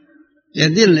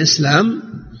 يعني دين الإسلام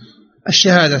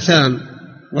الشهادتان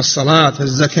والصلاة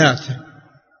والزكاة،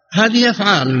 هذه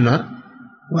أفعالنا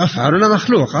وأفعالنا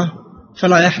مخلوقة،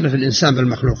 فلا يحلف الإنسان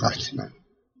بالمخلوقات.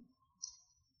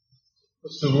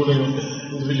 What's the ruling?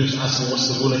 Individuals asking, what's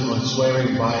the ruling on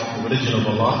swearing by the religion of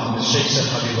Allah? And the Shaykh said,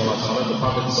 Habib Allah Ta'ala, the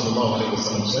Prophet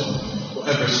ﷺ said,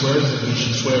 whoever swears that he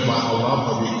should swear by Allah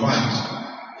or be quiet.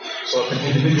 So if an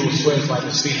individual swears by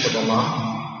the speech of Allah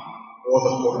or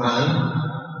the Quran,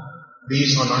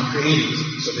 these are not created.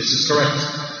 So this is correct.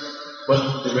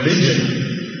 But the religion,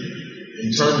 in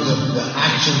terms of the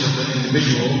actions of the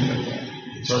individual,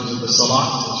 in terms of the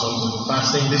salat, in terms of the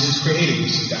fasting, this is created.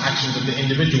 This is the actions of the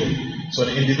individual. So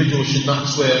the individual should not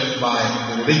swear by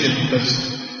the religion,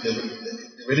 because the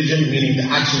religion, meaning the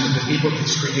actions of the people,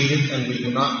 is created, and we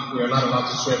are not allowed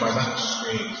to swear by that which is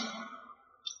created.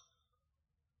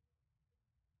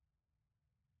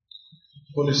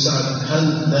 يقول السائل: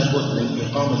 هل لابد من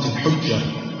إقامة الحجة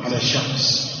على الشخص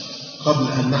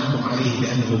قبل أن نحكم عليه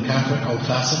بأنه كافر أو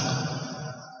فاسق؟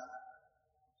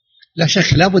 لا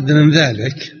شك لابد من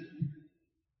ذلك،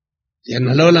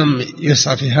 لأن لو لم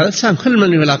يسعى في هذا الإنسان كل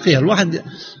من يلاقيه الواحد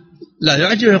لا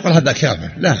يعجبه يقول هذا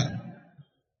كافر. لا،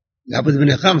 لابد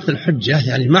من إقامة الحجة،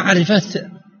 يعني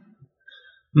معرفة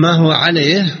ما هو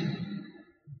عليه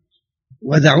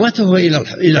ودعوته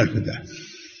إلى الهدى.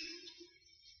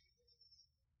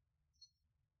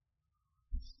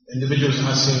 Individuals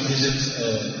asking, is it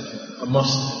a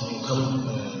must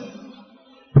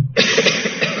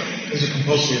is it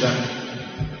compulsory that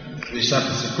we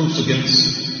establish the proofs against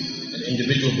an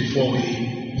individual before we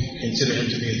consider him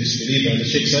to be a disbeliever? And the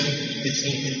Sheikh said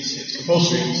it's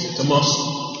compulsory, it's a must,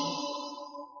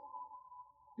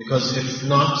 because if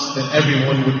not, then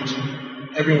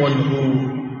everyone who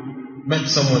met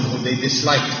someone who they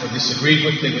disliked or disagreed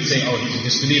with, they would say, oh, he's a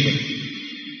disbeliever.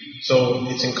 So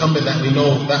it's incumbent that we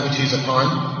know that which he's upon,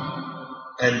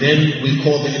 and then we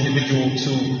call the individual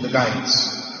to the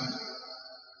guidance.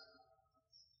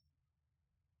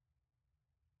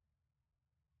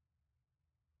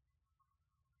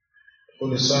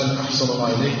 قل السائل: أحسن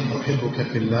الله إليك،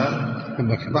 أحبك في الله،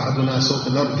 بعدنا سوف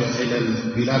نرجع إلى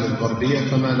البلاد الغربية،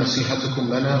 فما نصيحتكم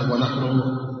لنا ونحن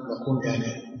نكون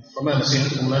فما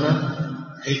نصيحتكم لنا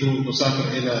حيث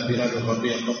نسافر إلى بلاد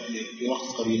الغربية في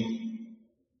وقت قريب؟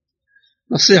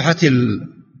 نصيحتي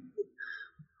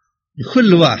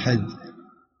لكل واحد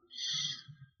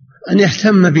أن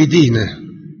يهتم بدينه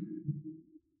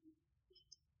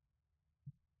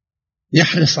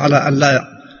يحرص على أن لا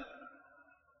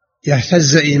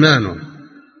يهتز إيمانه،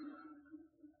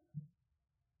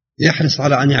 يحرص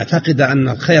على أن يعتقد أن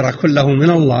الخير كله من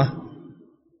الله،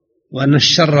 وأن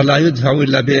الشر لا يدفع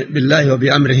إلا بالله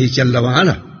وبأمره جل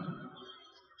وعلا،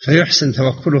 فيحسن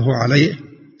توكله عليه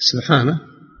سبحانه،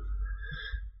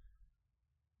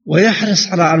 ويحرص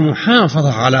على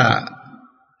المحافظة على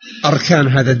أركان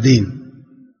هذا الدين،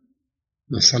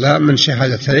 من الصلاة، من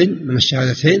الشهادتين،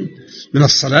 من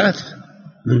الصلاة،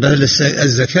 من بذل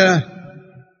الزكاة،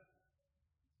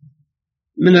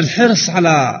 من الحرص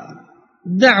على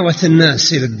دعوة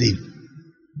الناس إلى الدين،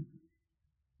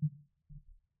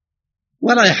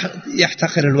 ولا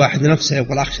يحتقر الواحد نفسه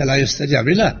يقول أخشى لا يستجاب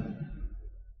لي، لا،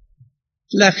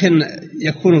 لكن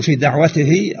يكون في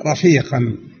دعوته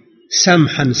رفيقا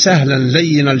سمحا سهلا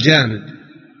لين الجانب،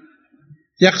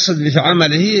 يقصد في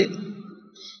عمله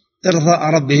إرضاء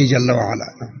ربه جل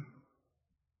وعلا.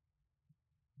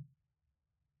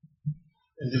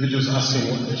 Individuals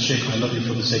asking, Sheikh, I love you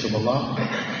for the sake of Allah.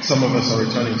 Some of us are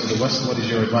returning to the West. What is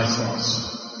your advice for us?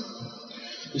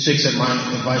 The Sheikh said, my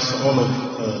advice for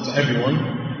to everyone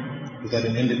is that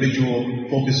an individual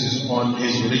focuses on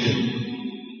his religion.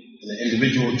 And the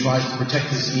individual tries to protect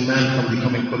his iman from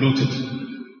becoming polluted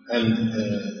and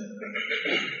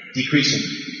decreasing.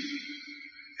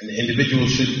 And the individual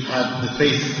should have the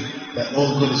faith that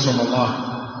all good is from Allah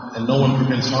and no one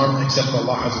prevents harm except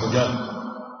Allah Azza wa Jalla.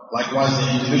 Likewise, the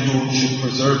individual should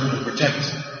preserve and protect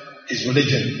his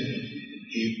religion.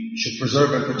 He should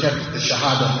preserve and protect the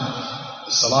shahada,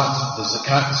 the salat, the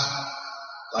zakat.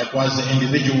 Likewise, the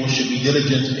individual should be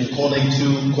diligent in calling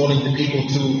the people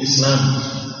to Islam.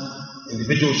 The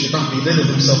individual should not belittle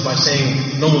himself by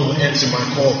saying, no one will answer my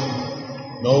call.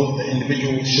 No, the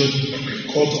individual should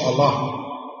call to Allah.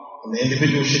 And the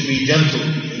individual should be gentle.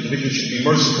 The individual should be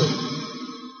merciful.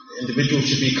 The individual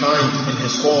should be kind in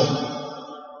his call.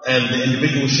 And the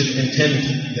individual should intend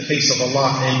the face of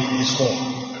Allah in his call.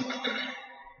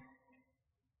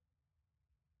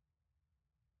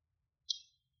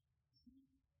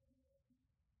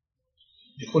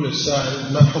 يقول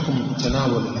السائل: ما حكم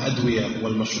تناول الأدوية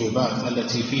والمشروبات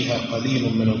التي فيها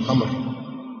قليل من الخمر؟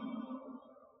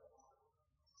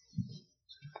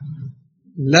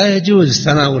 لا يجوز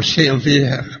تناول شيء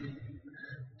فيه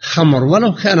خمر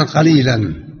ولو كان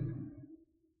قليلا،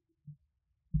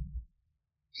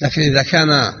 لكن إذا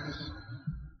كان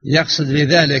يقصد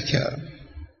بذلك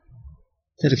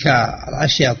تلك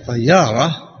الأشياء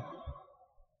الطيارة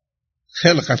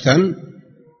خلقة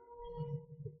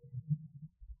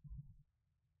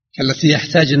التي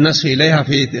يحتاج الناس إليها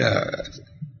في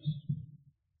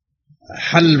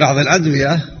حل بعض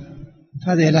الأدوية،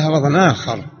 هذه لها وضع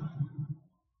آخر.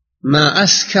 ما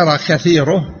أسكر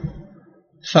كثيره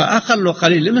فأقل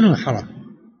قليل منه حرام.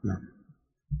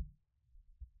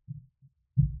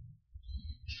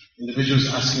 Individuals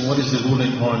asking, what is the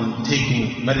ruling on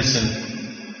taking medicine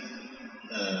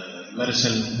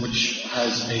which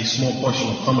has a small portion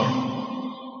of khamr?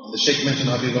 The Shaykh mentioned,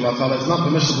 AlAqida Ta'ala, it's not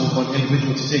permissible for an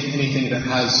individual to take anything that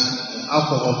has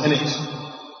alcohol in it,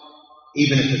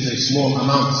 even if it's a small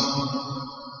amount.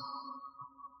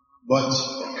 But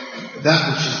that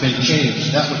which has been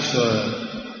changed, that which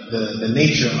the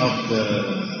nature of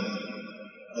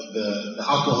the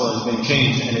alcohol has been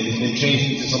changed, and it has been changed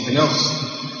into something else,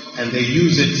 and they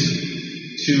use it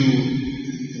to,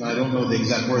 and I don't know the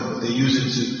exact word, but they use it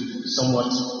to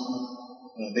somewhat,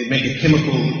 they make a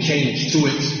chemical change to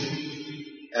it,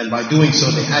 and by doing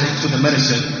so they add it to the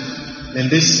medicine, then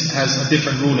this has a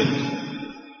different ruling,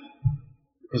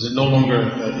 because it no longer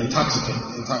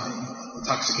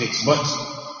intoxicates. But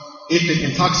if it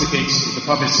intoxicates, the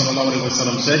Prophet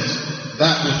ﷺ said,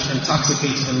 that which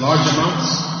intoxicates in large amounts,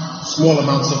 small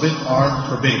amounts of it are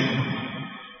forbidden.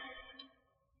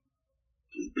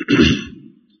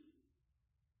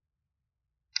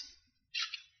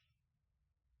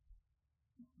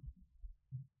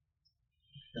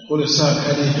 يقول السائل: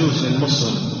 هل يجوز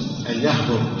للمسلم أن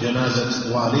يحضر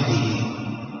جنازة والده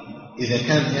إذا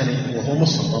كان وهو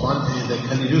مسلم طبعا،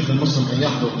 هل يجوز للمسلم أن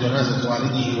يحضر جنازة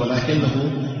والده ولكنه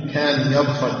كان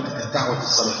يرفض الدعوة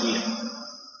السلفية؟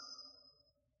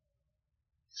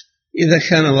 إذا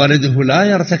كان والده لا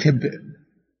يرتكب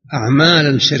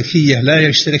أعمالا شركية، لا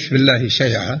يشترك بالله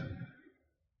شيئا،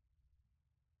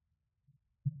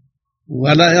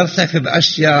 ولا يرتكب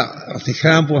أشياء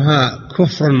ارتكابها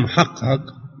كفر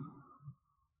محقق،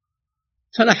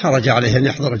 فلا حرج عليه أن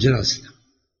يحضر جنازته.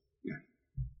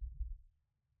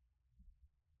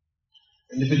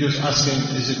 Individuals asking,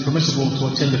 is it permissible to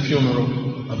attend the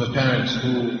funeral of a parent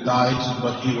who died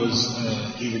but he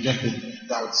rejected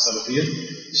Da'wat Salafiyah?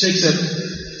 The Shaykh said,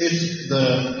 if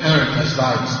the parent has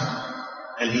died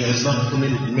and he has not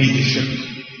committed major shirk,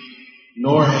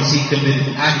 nor has he committed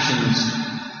actions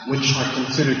which are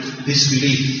considered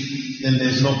disbelief, then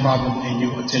there's no problem in you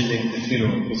attending the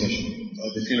funeral procession,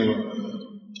 the funeral.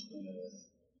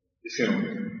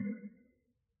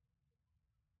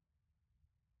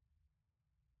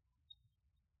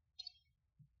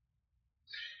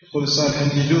 يقول السائل: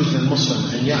 هل يجوز للمسلم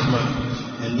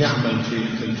أن يعمل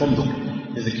في الفندق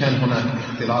إذا كان هناك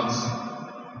اختلاط؟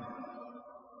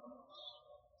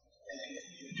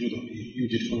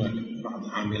 يوجد هناك بعض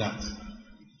العاملات.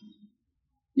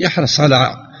 يحرص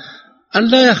على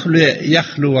أن لا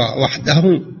يخلو وحده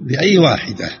بأي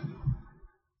واحدة،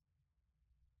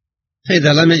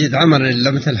 فإذا لم يجد عملا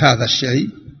إلا مثل هذا الشيء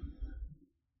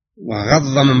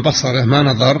وغض من بصره ما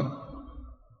نظر،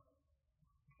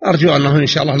 أرجو أنه إن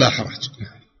شاء الله لا حرج.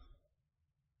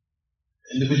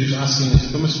 Individuals asking, is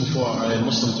it permissible for a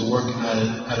Muslim to work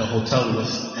at a hotel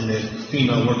with and the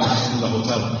female workers in the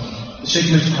hotel? The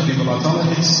Shaykh mentioned, Habibullah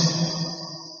Ta'ala, it's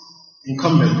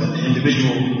incumbent that the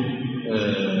individual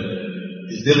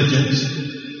is diligent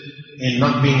in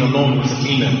not being alone with a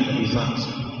female that he's not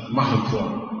mahram for.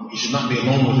 He should not be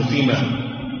alone with a female.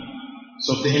 So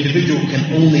if the individual can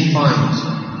only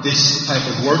find this type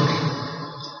of work,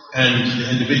 and the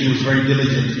individual is very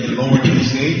diligent in lowering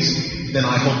his gaze, then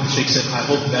I hope, the Shaykh said, I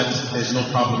hope that there's no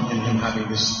problem in him having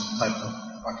this type of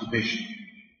occupation.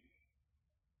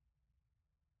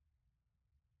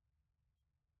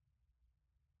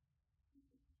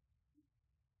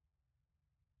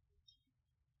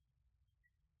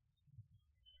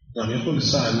 نعم. يقول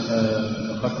السائل: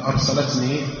 قد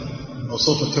أرسلتني أو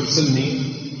سوف ترسلني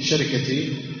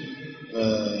شركتي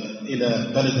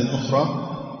إلى بلد أخرى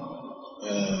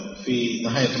في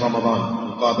نهاية رمضان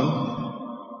القادم،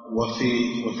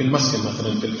 وفي المسكن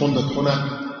مثلا في الفندق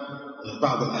هناك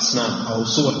بعض الأصنام أو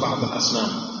صور بعض الأصنام،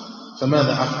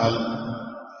 فماذا أفعل؟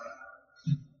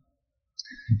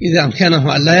 إذا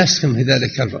أمكنه أن لا يسكن في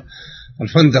ذلك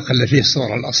الفندق اللي فيه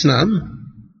صور الأصنام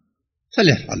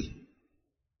فليفعل،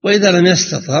 وإذا لم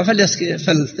يستطع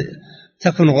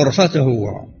فلتكن غرفته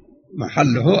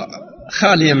ومحله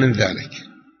خاليا من ذلك.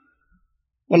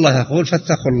 والله يقول: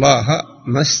 فاتقوا الله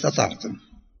ما استطعتم.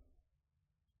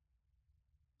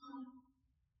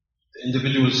 The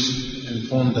individual is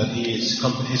informed that his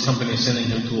company is sending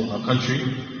him to a country,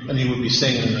 and he will be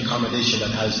staying in an accommodation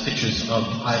that has pictures of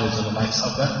idols and the likes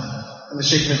of that. And the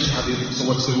Shaykh mentioned, so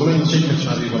what's the ruling? The Shaykh mentioned,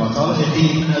 Habibullah Ta'ala, if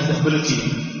he has the ability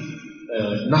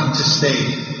not to stay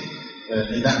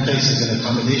in that place as an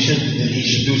accommodation, then he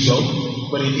should do so.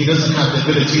 But if he doesn't have the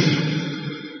ability,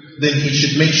 then he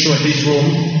should make sure his room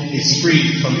is free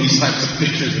from these types of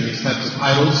pictures and these types of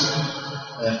idols.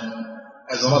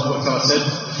 As Allah Ta'ala said,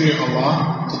 fear Allah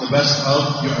to the best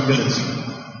of your ability.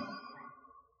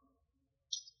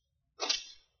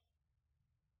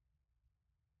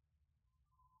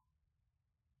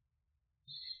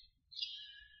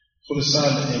 قل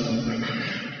السائل: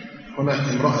 هناك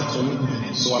امرأة،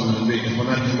 سؤال من البيت،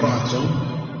 هناك امرأة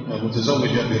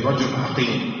متزوجة برجل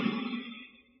عقيم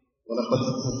ولقد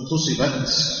اغتصبت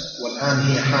والآن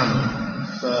هي حامل،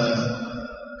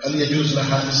 فهل يجوز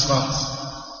لها إسقاط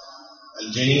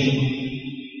الجنين؟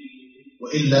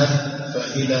 وإلا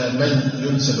فإلى من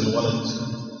ينسب الولد؟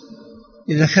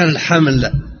 إذا كان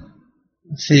الحمل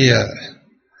في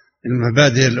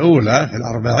المبادئ الأولى في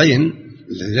 40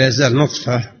 لا يزال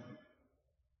نطفة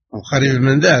أو قريب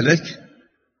من ذلك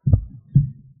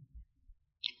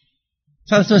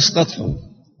فلتسقطه.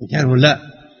 إن كان لا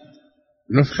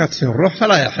نفخت في الروح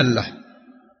فلا يحل له.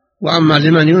 وأما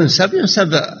لمن ينسب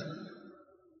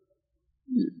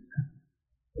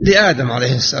لآدم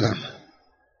عليه السلام،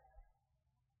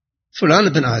 فلان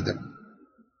ابن آدم.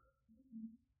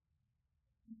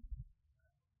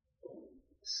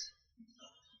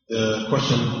 The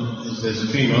question is, there's a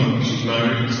female, she's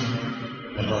married,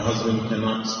 and her husband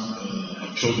cannot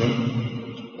have children,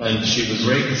 and she was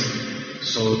raped.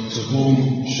 So to whom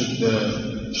should the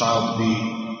child be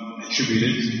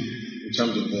attributed in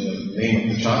terms of the name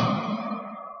of the child?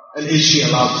 And is she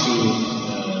allowed to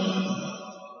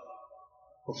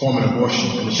perform an abortion?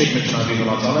 And the Shaykh mentioned,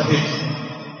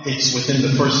 if it's within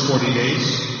the first 40 days,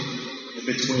 if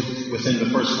it's within the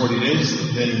first 40 days,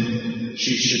 then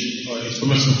she should, it's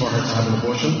permissible for her to have an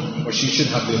abortion, or she should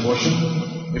have the abortion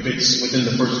if it's within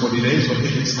the first 40 days. But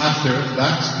if it's after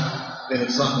that, then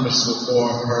it's not permissible for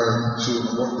her to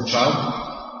abort the child.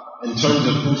 In terms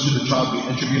of who should the child be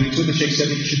attributed to, the Shaykh said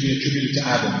it should be attributed to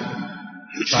Adam.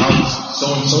 The child,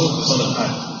 so-and-so, the son of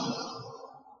Adam.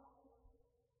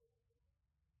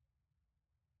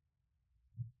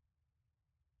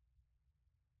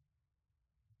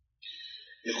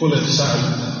 يقول السائل: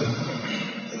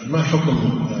 ما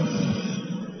حكم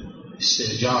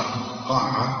استئجار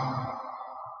قاعة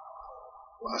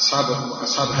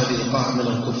وأصحاب هذه القاعة من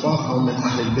الكفار أو من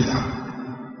أهل البدعة؟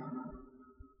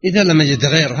 إذا لم يجد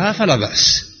غيرها فلا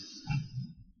بأس،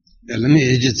 إذا لم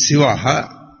يجد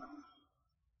سواها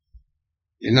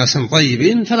لناس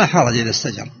طيبين فلا حرج إذا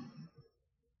استجر.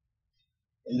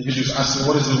 Individuals asking,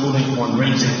 what is the ruling on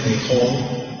renting a hall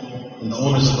and the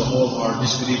owners of the hall are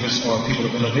disbelievers or people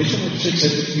of innovation? The Sheikh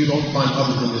said, if you don't find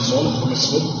other than this hall, it's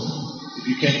permissible. If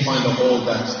you can't find a hall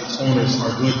that its owners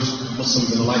are good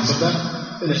Muslims and the likes of that,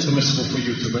 then it's permissible for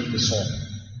you to rent this hall.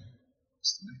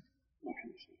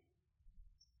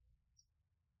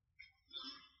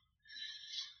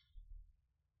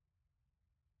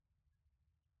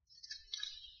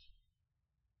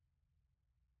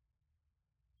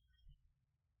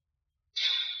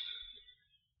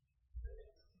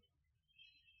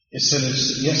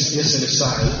 يسأل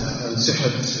السائل عن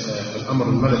صحة الأمر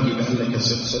الملكي بأنك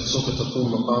سوف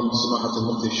تقوم مقام سماحة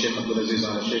المفتي الشيخ عبد العزيز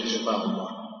على الشيخ شفاء الله.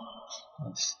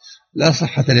 لا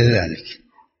صحة لذلك.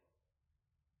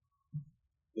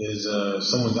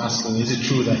 Someone's asking, is it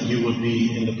true that you will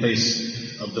be in the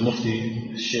place of the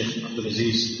Mufti Sheikh Abdul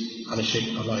Aziz على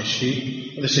الشيخ Allah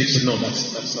Ishfi? And the Sheikh said, no,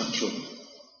 that's not true.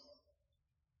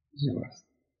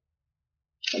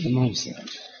 هذا ما هو سهل.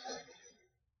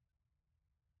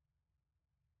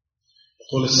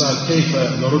 يقول السائل كيف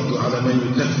نرد على من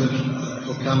يكفر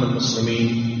حكام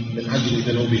المسلمين من أجل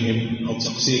ذنوبهم أو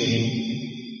تقصيرهم؟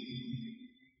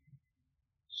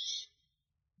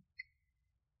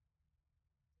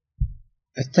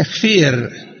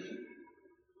 التكفير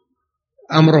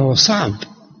أمره صعب،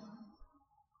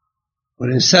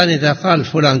 والإنسان إذا قال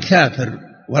فلان كافر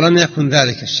ولم يكن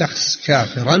ذلك الشخص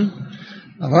كافرا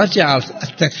رجع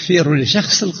التكفير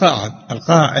لشخص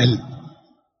القائل.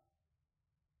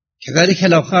 كذلك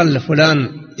لو قال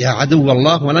لفلان يا عدو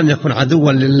الله ولم يكن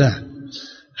عدوا لله،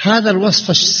 هذا الوصف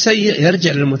السيء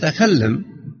يرجع للمتكلم،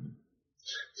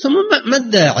 ثم ما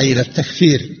الداعي إلى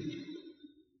التكفير؟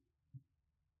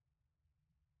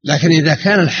 لكن إذا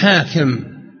كان الحاكم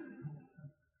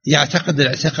يعتقد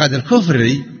الاعتقاد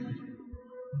الكفري،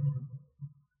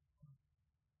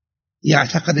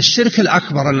 يعتقد الشرك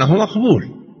الأكبر أنه مقبول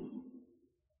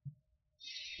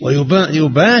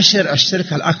ويباشر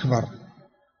الشرك الأكبر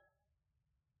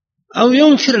أو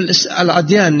ينكر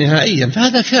الأديان نهائيا،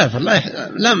 فهذا كافر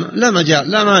لا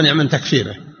مجال لا مانع من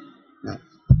تكفيره.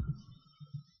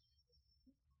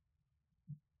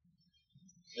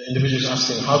 The individual is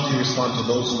asking, how do you respond to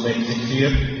those who make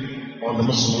takfir on the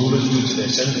Muslim rulers due to their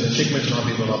sins? And the Sheikh mentioned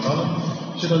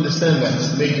how should understand that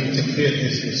making takfir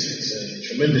is a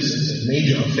tremendous, it's a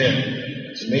major affair,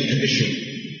 it's a major issue.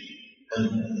 And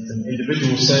if an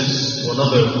individual says to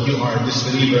another, you are a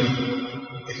disbeliever,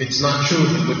 if it's not true,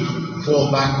 it would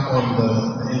fall back on the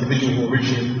individual who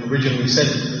originally said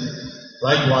it.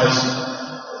 Likewise,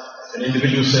 if an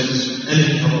individual says,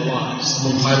 enemy of Allah,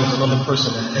 someone titles another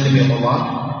person an enemy of Allah,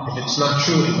 if it's not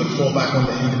true, it would fall back on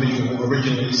the individual who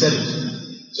originally said it.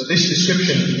 So this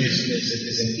description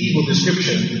is an evil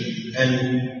description, and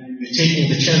you're taking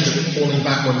the chance of it falling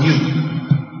back on you.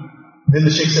 Then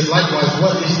the Sheikh said, likewise,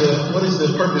 what is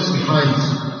the purpose behind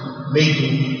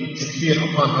making takfir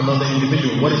upon another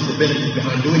individual? What is the benefit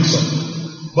behind doing so?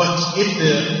 But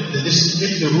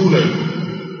if the ruler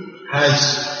has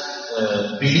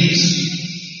beliefs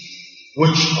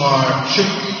which are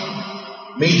shirk,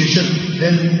 major shirk,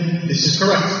 then this is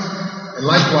correct. And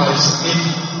likewise, if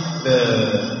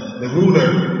the ruler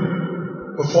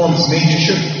performs major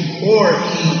shirk or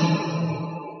he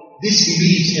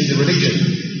disbelieves in the religion,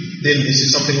 then this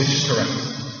is something which is correct.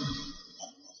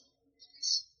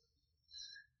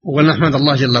 ونحمد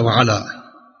الله جل وعلا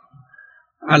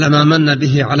على ما من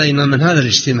به علينا من هذا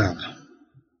الاجتماع،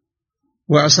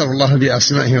 وأسأل الله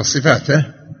بأسمائه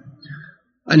وصفاته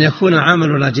أن يكون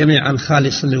عملنا جميعا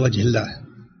خالصا لوجه الله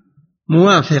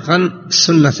موافقا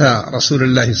سنة رسول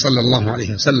الله صلى الله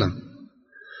عليه وسلم،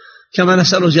 كما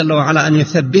نسأله جل وعلا أن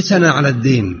يثبتنا على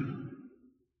الدين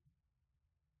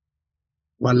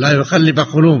وأن لا يقلب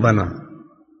قلوبنا،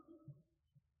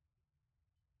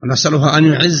 ونسأله أن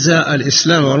يعز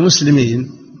الإسلام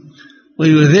والمسلمين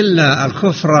ويذل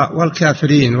الكفر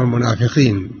والكافرين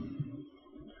والمنافقين،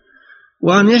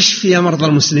 وأن يشفي مرضى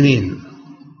المسلمين،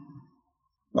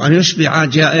 وأن يشبع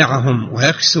جائعهم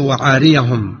ويكسو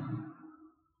عاريهم،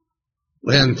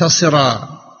 وينتصر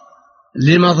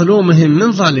لمظلومهم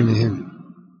من ظالمهم،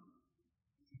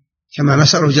 كما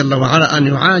نسأله جل وعلا أن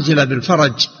يعاجل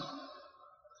بالفرج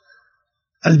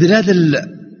البلاد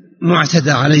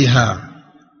المعتدى عليها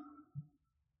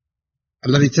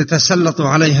الذي تتسلط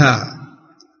عليها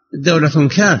دولة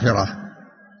كافرة،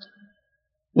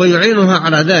 ويعينها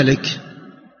على ذلك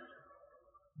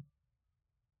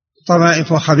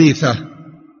طوائف خبيثة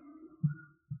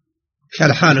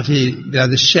كالحال في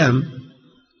بلاد الشام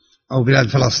أو بلاد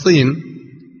فلسطين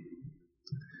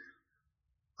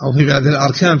أو في بلاد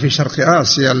الأركان في شرق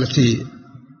آسيا التي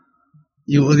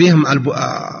يؤذيهم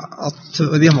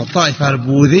الطائفة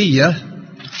البوذية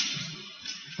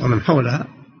ومن حولها.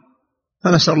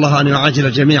 فنسأل الله أن يعاجل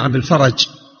الجميع بالفرج،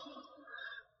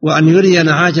 وأن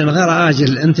يرينا عاجلا غير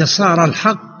آجل انتصار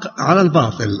الحق على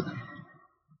الباطل،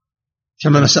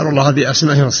 كما نسأل الله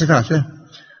بأسمائه وصفاته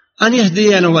أن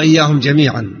يهدينا وإياهم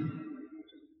جميعا،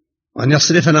 وأن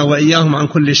يصرفنا وإياهم عن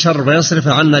كل شر، ويصرف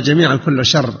عنا جميعا كل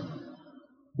شر،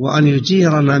 وأن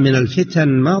يجيرنا من الفتن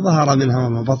ما ظهر منها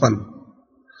وما بطن،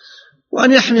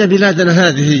 وأن يحمي بلادنا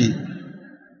هذه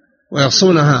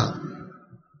ويصونها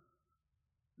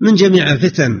من جميع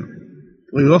الفتن،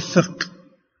 ويوفق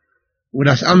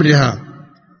ولاة أمرها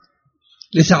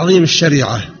لتعظيم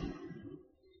الشريعة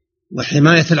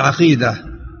وحماية العقيدة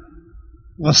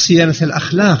وصيانة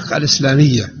الأخلاق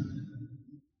الإسلامية،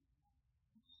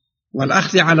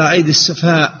 والأخذ على أيدي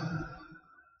السفهاء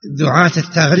دعاة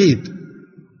التغريب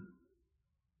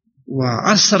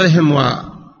وعصرهم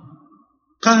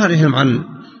وقهرهم عن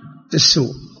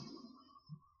السوء.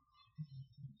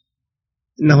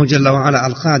 إنه جل وعلا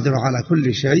القادر على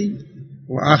كل شيء.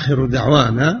 وآخر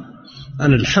دعوانا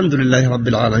أن الحمد لله رب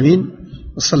العالمين،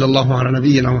 وصلى الله على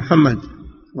نبينا محمد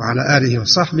وعلى آله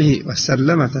وصحبه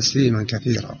وسلم تسليما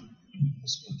كثيرا.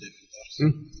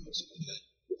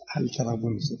 هل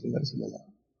ترغبون في درس ولا لا؟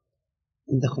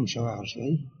 عندكم شواغر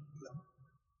شوي؟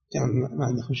 يعني ما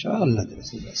عندكم شواغر ولا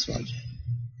ندرس الأسواق؟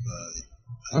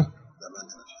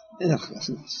 إذا خلاص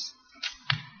الناس.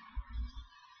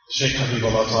 Shaykh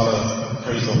Habibullah Ta'ala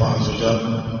praised Allah Azza wa Jal,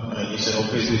 and he said, "Oh,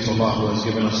 praise be to Allah who has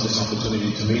given us this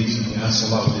opportunity to meet. We ask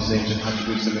Allah with His names and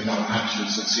attributes to make our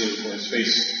actions sincere before His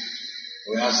face.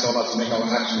 We ask Allah to make our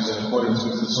actions in accordance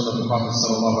with the Sunnah of the Prophet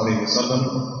Sallallahu Alaihi Wasallam.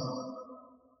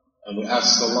 And we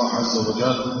ask Allah Azza wa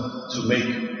Jal to make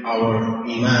our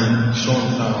Iman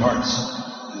strong in our hearts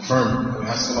and firm. We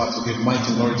ask Allah to give might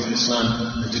and glory to Islam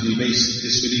and to debase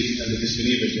disbelief and the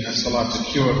disbelievers. We ask Allah to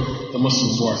cure the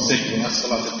Muslims who are sick. We ask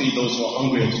Allah to feed those who are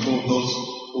hungry and to clothe those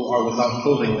who are without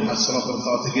clothing. We ask Allah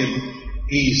to give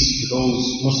ease to those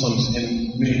Muslims in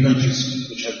many countries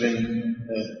which have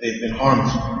they've been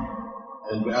harmed.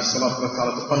 And we ask Allah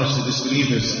to punish the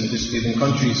disbelievers in the disbelieving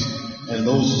countries and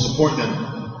those who support them,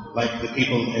 like the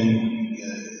people in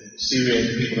Syria,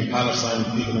 the people in Palestine,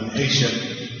 the people in Asia.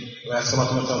 We ask Allah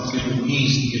to give them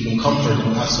ease, to give them comfort, and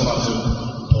we ask Allah to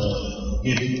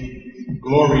give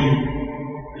glory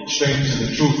and strength to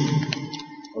the truth.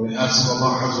 And we ask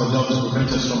Allah Azza wa Jalla to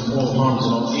prevent us from all harms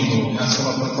and all evil. We ask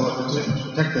Allah to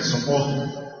protect us from all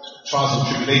trials and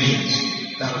tribulations,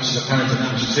 that which is apparent and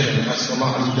that which is hidden. We ask Allah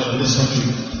Azza wa Jalla in this country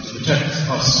to protect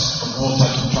us from all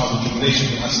types of trials and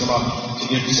tribulations. We ask Allah to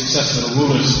give success to the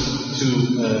rulers to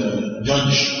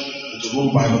judge, to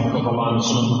rule by the book of Allah and the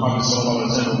Sunnah of the Prophet Sallallahu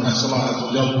Alaihi Wasallam. We ask Allah Azza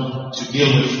wa Jalla to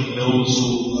deal with those who,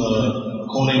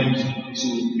 according to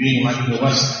being like the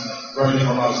West, verily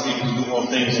Allah is able to do all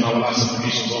things, and our last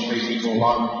supplications, all praise be to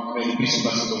Allah. May the peace and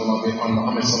blessings of Allah be upon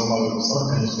Muhammad Sallallahu Alaihi Wasallam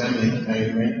and his family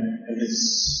and his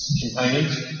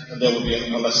companions, and there will be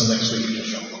a lesson next week,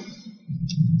 inshallah.